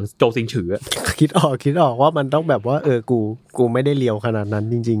แบบหนังโจซิงฉือคิดออกว่ามันต้องแบบว่ากูไม่ได้เลียวขนาดนั้น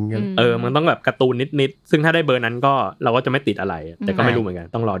จริงๆมันต้องแบบการ์ตูนนิดๆซึ่งถ้าได้เบอร์นั้นก็เราก็จะไม่ติดอะไรแต่ก็ไม่รู้เหมือนกัน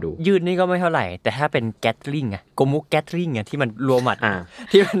ต้องรอดูยืดนี่ก็ไม่เท่าไหร่แต่ถ้าเป็นแกตลิงอ่ะโกมุกแกตลิงอ่ะที่มันรัวหมัด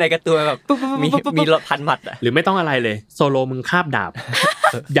ที่ในการ์ตูนแบบมีพันหมัดอ่ะหรือไม่ต้องอะไรเลยโซโลมึงคาบดาบ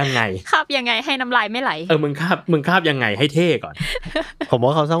ยังไงคาบยังไงให้น้ำลายไม่ไหลมึงคาบยังไงให้เท่ก่อนผมว่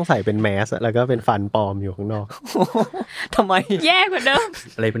าเขาต้องใส่เป็นแมสแล้วก็เป็นฟันปลอมอยู่ข้างนอกทำไมแย่กว่าเดิม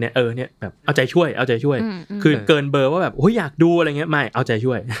อะไรพวกเนี้ยเนี่ยแบบเอาใจช่วยคือเกินเบอร์ว่าแบบโอ้ยอยากดูอะไรเงี้ยไม่เอาใจ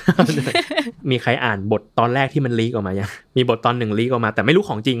ช่วย มีใครอ่านบทตอนแรกที่มันลีกออกมายังมีบทตอน1ลีกออกมาแต่ไม่รู้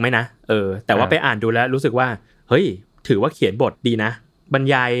ของจริงไหมนะแต่ว่าไปอ่านดูแล้วรู้สึกว่าเฮ้ยถือว่าเขียนบทดีนะบรร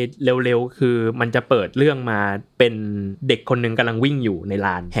ยายเร็วๆคือมันจะเปิดเรื่องมาเป็นเด็กคนนึงกำลังวิ่งอยู่ในล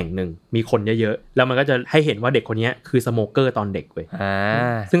านแห่งหนึ่งมีคนเยอะๆแล้วมันก็จะให้เห็นว่าเด็กคนนี้คือสโมเกอร์ตอนเด็กเว้ย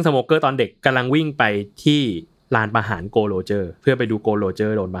ซึ่งสโมเกอร์ตอนเด็กกำลังวิ่งไปที่ลานประหารโกโรเจอร์เพื่อไปดูโกโรเจอ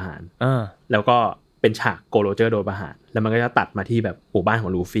ร์โดนประหารแล้วก็เป็นฉากโกโรเจอร์โดนประหารแล้วมันก็จะตัดมาที่แบบหมู่บ้านขอ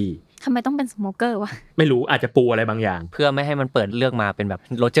งลูฟี่ทำไมต้องเป็นสโมเกอร์วะไม่รู้อาจจะปูอะไรบางอย่างเพื่อไม่ให้มันเปิดเรื่องมาเป็นแบบ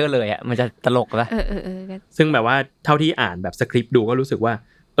โรเจอร์เลยอ่ะมันจะตลกป่ะซึ่งแบบว่าเท่าที่อ่านแบบสคริปต์ดูก็รู้สึกว่า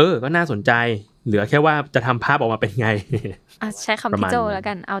ก็น่าสนใจเหลือแค่ว่าจะทำภาพออกมาเป็นไงใช้คำพี่โจแล้ว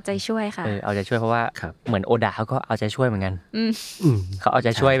กันเอาใจช่วยค่ะเอาใจช่วยเพราะว่าเหมือนโอดาเขาก็เอาใจช่วยเหมือนกันเขาเอาใจ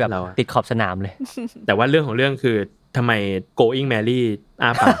ช่วยแบบติดขอบสนามเลยแต่ว่าเรื่องของเรื่องคือทำไม going Mary อ้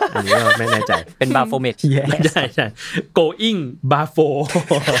าปากอันนี้ก็ไม่แน่ใจเป็นบาโฟเมตใช่ going บาโฟ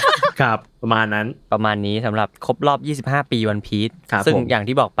ครับประมาณนี้สำหรับครบรอบ25ปีวันพีซซึ่งอย่าง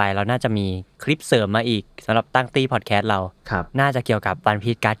ที่บอกไปเราน่าจะมีคลิปเสริมมาอีกสำหรับตั้งตี้พอดแคสต์เราน่าจะเกี่ยวกับวัน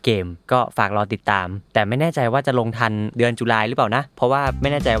พีซการ์ดเกมก็ฝากรอติดตามแต่ไม่แน่ใจว่าจะลงทันเดือนตุลาหรือเปล่านะเพราะว่าไม่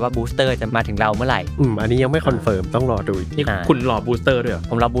แน่ใจว่าบูสเตอร์จะมาถึงเราเมื่อไหร่อันนี้ยังไม่คอนเฟิร์มต้องรอดูนี่คุณรอบูสเตอร์ด้วยเหรอ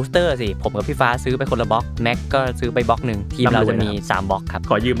ผมรอบูสเตอร์สิผมกับพี่ฟ้าซื้อไปคนละบล็อกแม็กก็ซื้อไปบล็อกนึงทีมเราจะมี3บล็อกครับ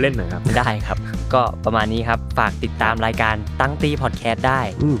ขอยืมเล่นหน่อยครับได้ครับก็ประมาณนี้ครับฝากติดตามรายการตั้งตี้พอดแคสต์ได้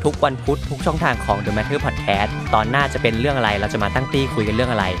ทุกวันพุธทุกช่องทางของ The Matter Podcast ตอนหน้าจะเป็นเรื่องอะไรเราจะมาตั้งตี้คุยกันเรื่อ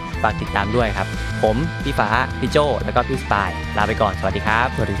งอะไรฝากติดตามด้วยครับผมพี่ฟ้าพี่โจแล้วก็พี่สปายลาไปก่อนสวัสดีครับ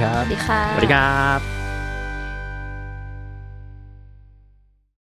สวัสดีครับสวัสดีค่ะสวัสดีครับ